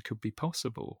imagined could be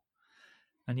possible.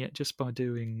 And yet just by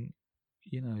doing,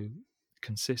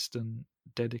 consistent,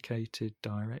 dedicated,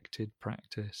 directed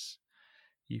practice,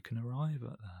 you can arrive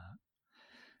at that.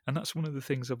 And that's one of the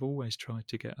things I've always tried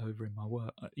to get over in my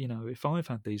work. If I've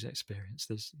had these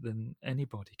experiences, then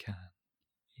anybody can.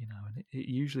 And it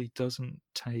usually doesn't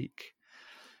take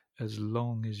as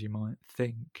long as you might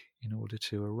think in order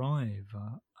to arrive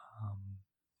at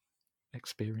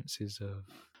experiences of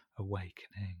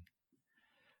awakening.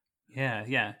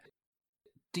 Yeah.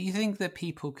 Do you think that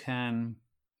people can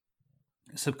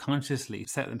subconsciously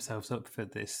set themselves up for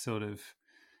this sort of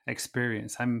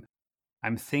experience?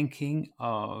 I'm thinking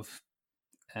of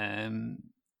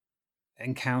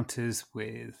encounters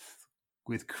with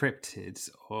cryptids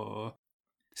or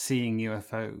seeing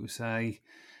UFOs.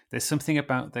 There's something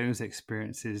about those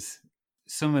experiences,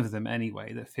 some of them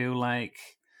anyway, that feel like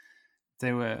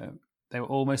they were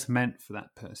almost meant for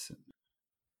that person.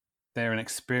 They're an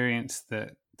experience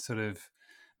that sort of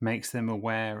makes them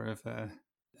aware of a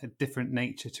different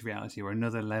nature to reality, or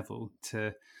another level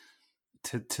to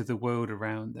the world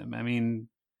around them. I mean,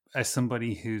 as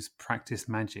somebody who's practiced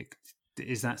magic,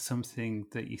 is that something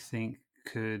that you think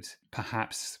could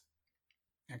perhaps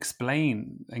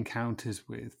explain encounters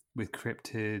with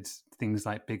cryptids, things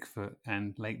like Bigfoot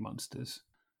and lake monsters?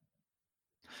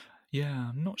 Yeah,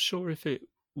 I'm not sure if it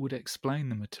would explain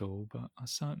them at all, but I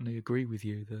certainly agree with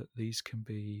you that these can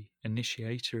be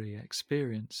initiatory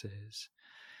experiences.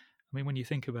 I mean, when you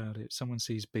think about it, someone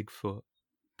sees Bigfoot,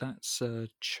 that's a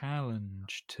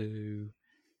challenge to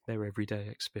their everyday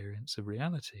experience of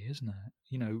reality, isn't it?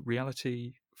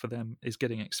 Reality for them is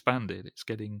getting expanded, it's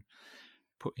getting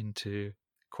put into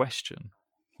question.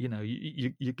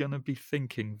 You're going to be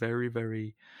thinking very,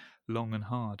 very long and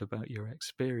hard about your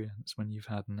experience when you've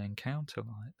had an encounter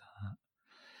like that.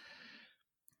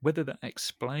 Whether that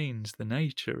explains the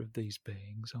nature of these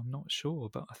beings, I'm not sure,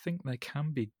 but I think they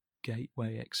can be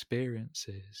gateway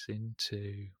experiences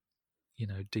into,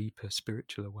 deeper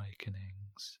spiritual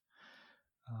awakenings.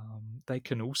 They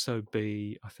can also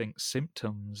be, I think,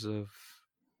 symptoms of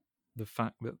the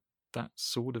fact that that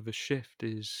sort of a shift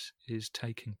is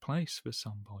taking place for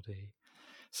somebody.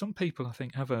 Some people, I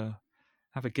think, have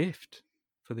a gift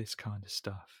for this kind of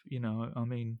stuff. I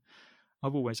mean,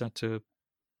 I've always had to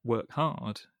work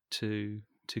hard to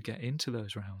get into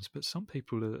those realms, but some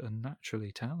people are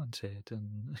naturally talented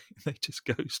and they just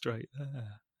go straight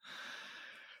there.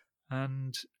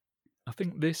 And I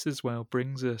think this as well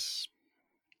brings us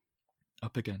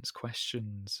up against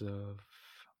questions of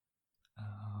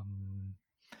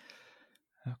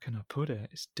how can I put it?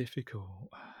 It's difficult.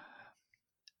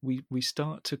 We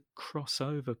start to cross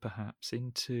over perhaps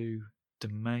into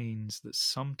domains that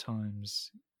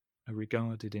sometimes are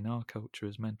regarded in our culture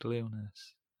as mental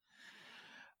illness.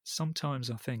 Sometimes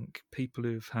I think people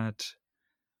who've had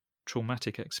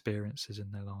traumatic experiences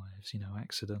in their lives,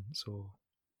 accidents or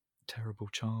terrible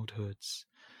childhoods,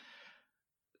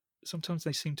 sometimes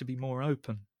they seem to be more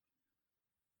open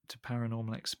to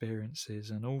paranormal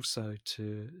experiences and also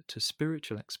to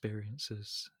spiritual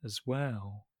experiences as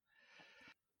well.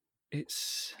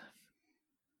 It's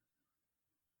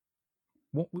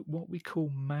what we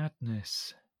call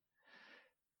madness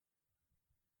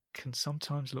can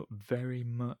sometimes look very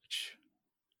much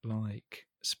like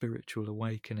spiritual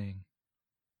awakening,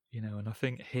 and I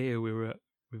think here we're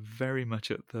very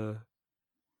much at the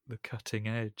cutting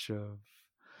edge of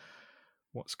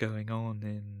what's going on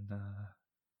in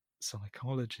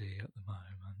psychology at the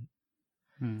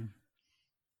moment.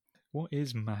 what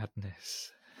is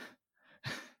madness?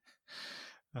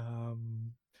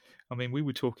 I mean, we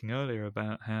were talking earlier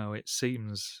about how it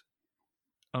seems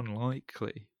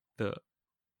unlikely that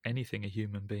anything a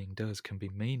human being does can be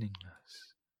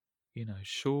meaningless. You know,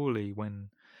 surely when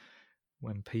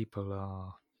people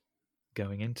are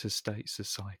going into states of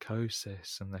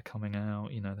psychosis and they're coming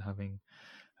out, you know, they're having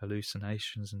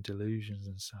hallucinations and delusions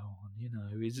and so on, you know,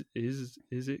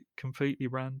 is it completely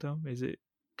random? Is it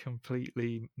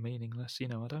completely meaningless? You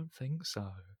know, I don't think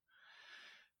so.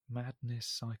 Madness,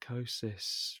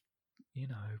 psychosis, you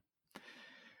know,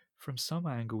 from some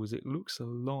angles it looks a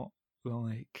lot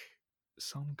like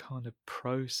some kind of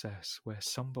process where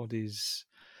somebody's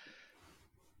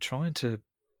trying to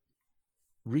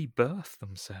rebirth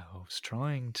themselves,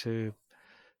 trying to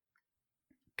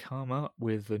come up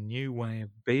with a new way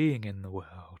of being in the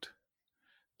world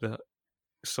that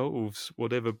solves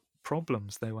whatever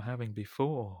problems they were having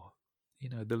before. You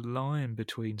know, the line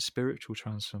between spiritual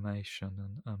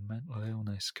transformation and mental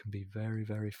illness can be very,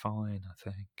 very fine, I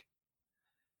think.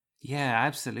 Yeah,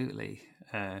 absolutely.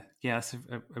 Yeah, that's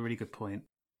a really good point.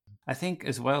 I think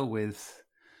as well with,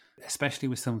 especially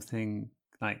with something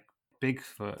like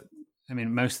Bigfoot, I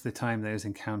mean, most of the time those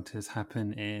encounters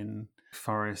happen in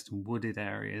forest and wooded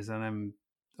areas, and I'm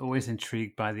always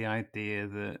intrigued by the idea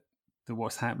that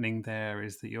what's happening there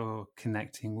is that you're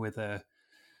connecting with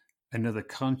another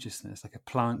consciousness, like a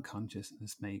plant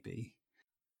consciousness, maybe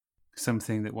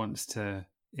something that wants to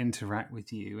interact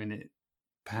with you, and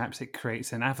perhaps it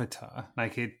creates an avatar,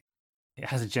 like it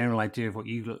has a general idea of what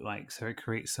you look like, so it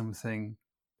creates something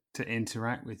to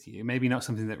interact with you. Maybe not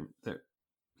something that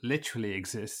literally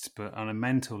exists, but on a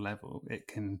mental level, it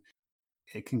can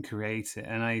create it.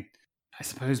 And I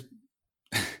suppose,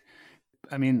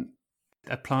 I mean,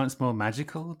 are plants more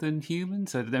magical than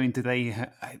humans? So, I mean, do they?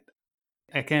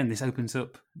 Again, this opens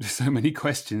up so many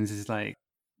questions. Is like,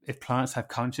 if plants have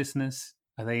consciousness,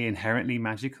 are they inherently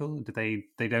magical? Do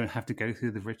they don't have to go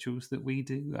through the rituals that we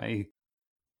do? I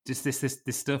just this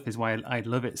stuff is why I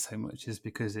love it so much, is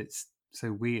because it's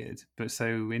so weird but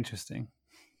so interesting.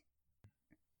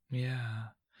 Yeah,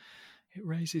 it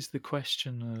raises the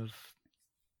question of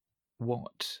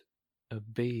what a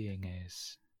being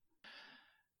is.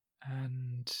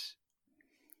 And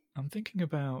I'm thinking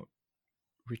about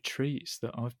retreats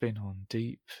that I've been on,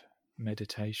 deep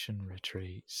meditation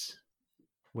retreats,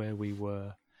 where we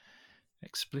were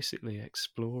explicitly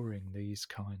exploring these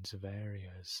kinds of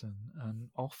areas. And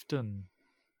often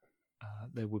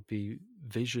there would be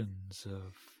visions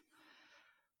of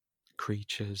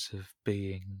creatures, of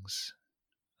beings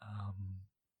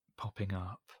popping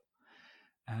up.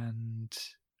 And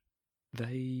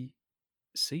they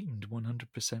seemed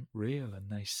 100% real, and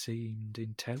they seemed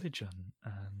intelligent,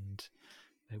 and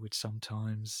they would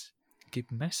sometimes give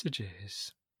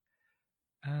messages.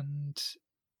 And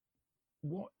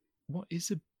what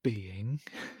is a being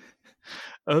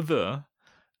other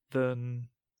than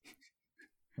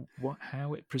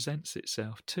how it presents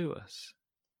itself to us?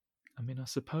 I mean, I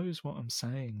suppose what I'm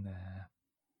saying there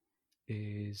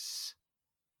is,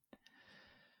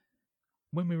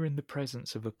 when we're in the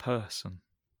presence of a person,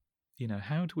 you know,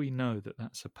 how do we know that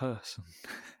that's a person?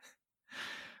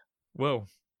 Well,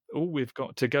 all we've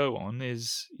got to go on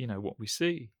is, you know, what we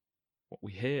see, what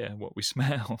we hear, what we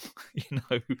smell, you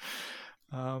know.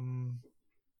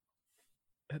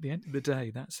 At the end of the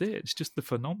day, that's it. It's just the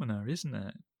phenomena, isn't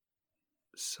it?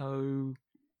 So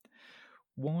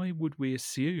why would we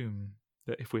assume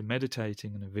that if we're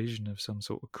meditating and a vision of some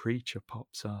sort of creature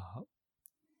pops up,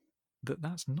 that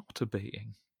that's not a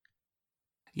being?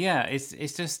 Yeah, it's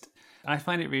just, I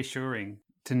find it reassuring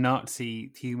to not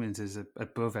see humans as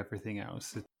above everything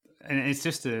else. And it's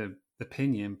just a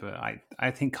opinion, but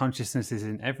I think consciousness is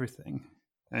in everything,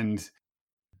 and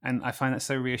I find that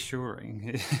so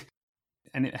reassuring.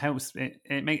 And it helps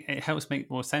it helps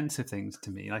make more sense of things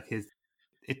to me. Like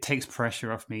it takes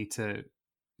pressure off me to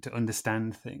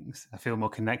understand things. I feel more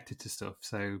connected to stuff.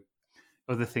 So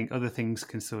other things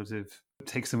can sort of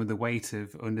take some of the weight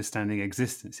of understanding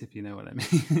existence, if you know what I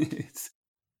mean. It's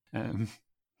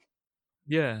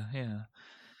Yeah.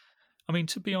 I mean,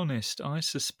 to be honest, I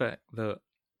suspect that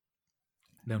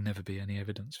there'll never be any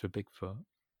evidence for Bigfoot.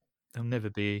 There'll never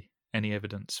be any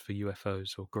evidence for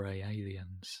UFOs or grey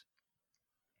aliens.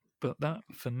 But that,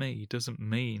 for me, doesn't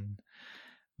mean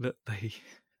that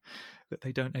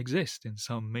they don't exist in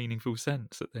some meaningful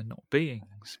sense, that they're not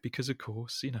beings, because of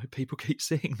course, you know, people keep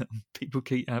seeing them, people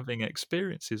keep having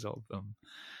experiences of them.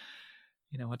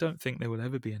 You know, I don't think there will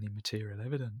ever be any material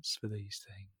evidence for these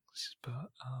things,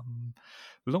 but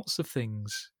lots of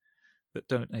things that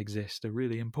don't exist are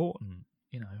really important.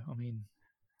 You know, I mean,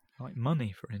 like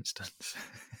money, for instance.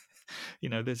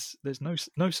 There's no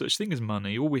such thing as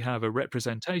money. All we have are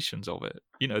representations of it.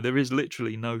 There is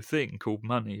literally no thing called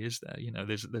money, is there?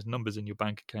 There's numbers in your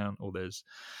bank account, or there's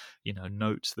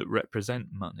notes that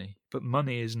represent money, but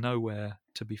money is nowhere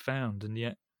to be found. And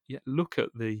yet look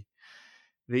at the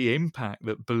impact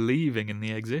that believing in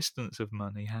the existence of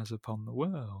money has upon the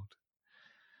world.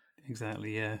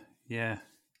 Exactly. Yeah.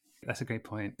 That's a great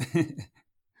point.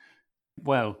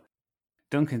 Well,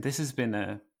 Duncan, this has been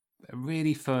a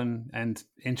really fun and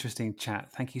interesting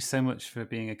chat. Thank you so much for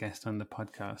being a guest on the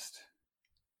podcast.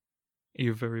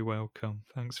 You're very welcome.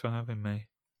 Thanks for having me.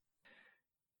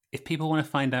 If people want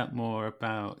to find out more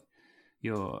about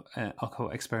your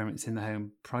Occult Experiments in the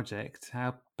Home project,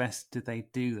 how best do they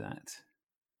do that?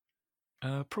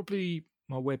 Probably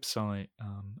my website,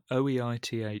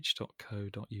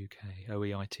 oeith.co.uk,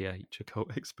 OEITH,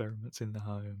 Occult Experiments in the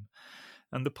Home.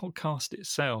 And the podcast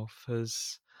itself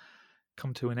has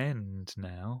come to an end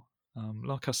now.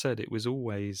 Like I said, it was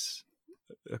always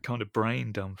a kind of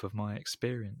brain dump of my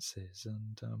experiences,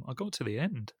 and I got to the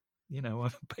end.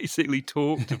 I've basically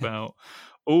talked about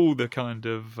all the kind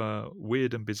of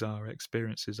weird and bizarre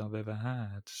experiences I've ever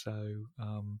had. So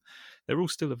they're all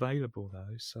still available,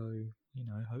 though. So,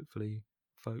 hopefully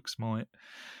folks might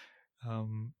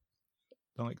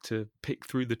like to pick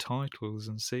through the titles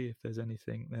and see if there's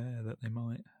anything there that they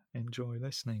might enjoy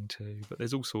listening to. But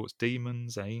there's all sorts: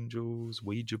 demons, angels,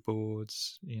 Ouija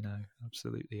boards,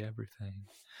 absolutely everything.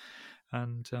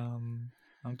 And I'm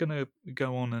going to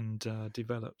go on and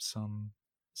develop some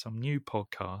new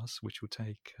podcasts, which will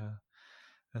take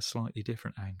a slightly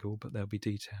different angle, but there'll be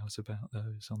details about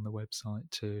those on the website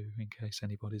too, in case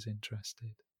anybody's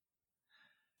interested.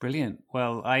 Brilliant.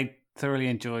 Well, I thoroughly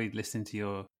enjoyed listening to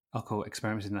your Occult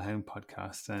Experiments in the Home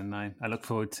podcast, and I look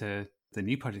forward to the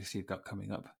new projects you've got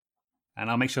coming up.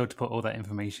 And I'll make sure to put all that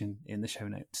information in the show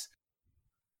notes.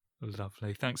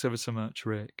 Lovely. Thanks ever so much,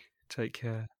 Rick. Take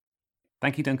care.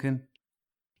 Thank you, Duncan.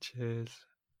 Cheers.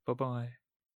 Bye-bye.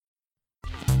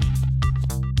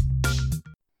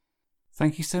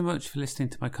 Thank you so much for listening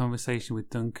to my conversation with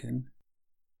Duncan.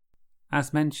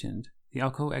 As mentioned, the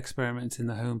Occult Experiments in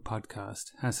the Home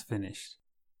podcast has finished,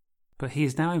 but he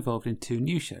is now involved in 2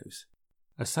 new shows: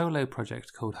 a solo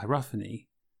project called Hierophany,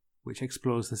 which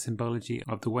explores the symbology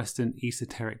of the Western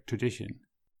esoteric tradition,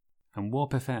 and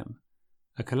Warp FM,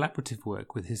 a collaborative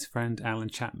work with his friend Alan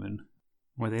Chapman,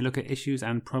 where they look at issues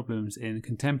and problems in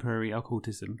contemporary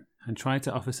occultism and try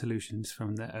to offer solutions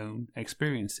from their own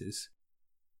experiences.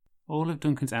 All of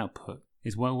Duncan's output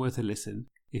is well worth a listen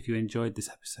if you enjoyed this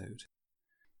episode.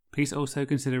 Please also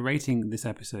consider rating this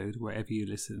episode wherever you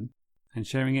listen and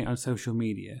sharing it on social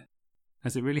media,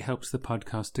 as it really helps the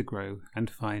podcast to grow and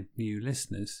find new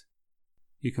listeners.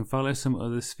 You can follow Some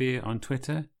Other Sphere on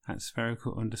Twitter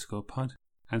 @spherical_pod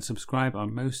and subscribe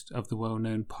on most of the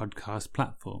well-known podcast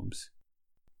platforms.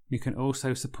 You can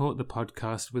also support the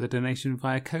podcast with a donation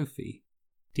via Ko-fi.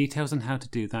 Details on how to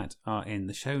do that are in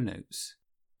the show notes.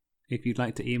 If you'd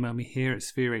like to email me here at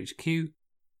Sphere HQ,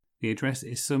 the address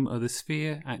is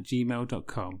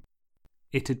someothersphere@gmail.com.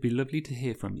 It'd be lovely to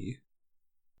hear from you.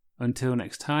 Until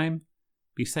next time,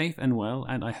 be safe and well,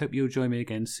 and I hope you'll join me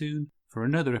again soon for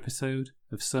another episode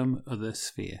of Some Other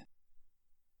Sphere.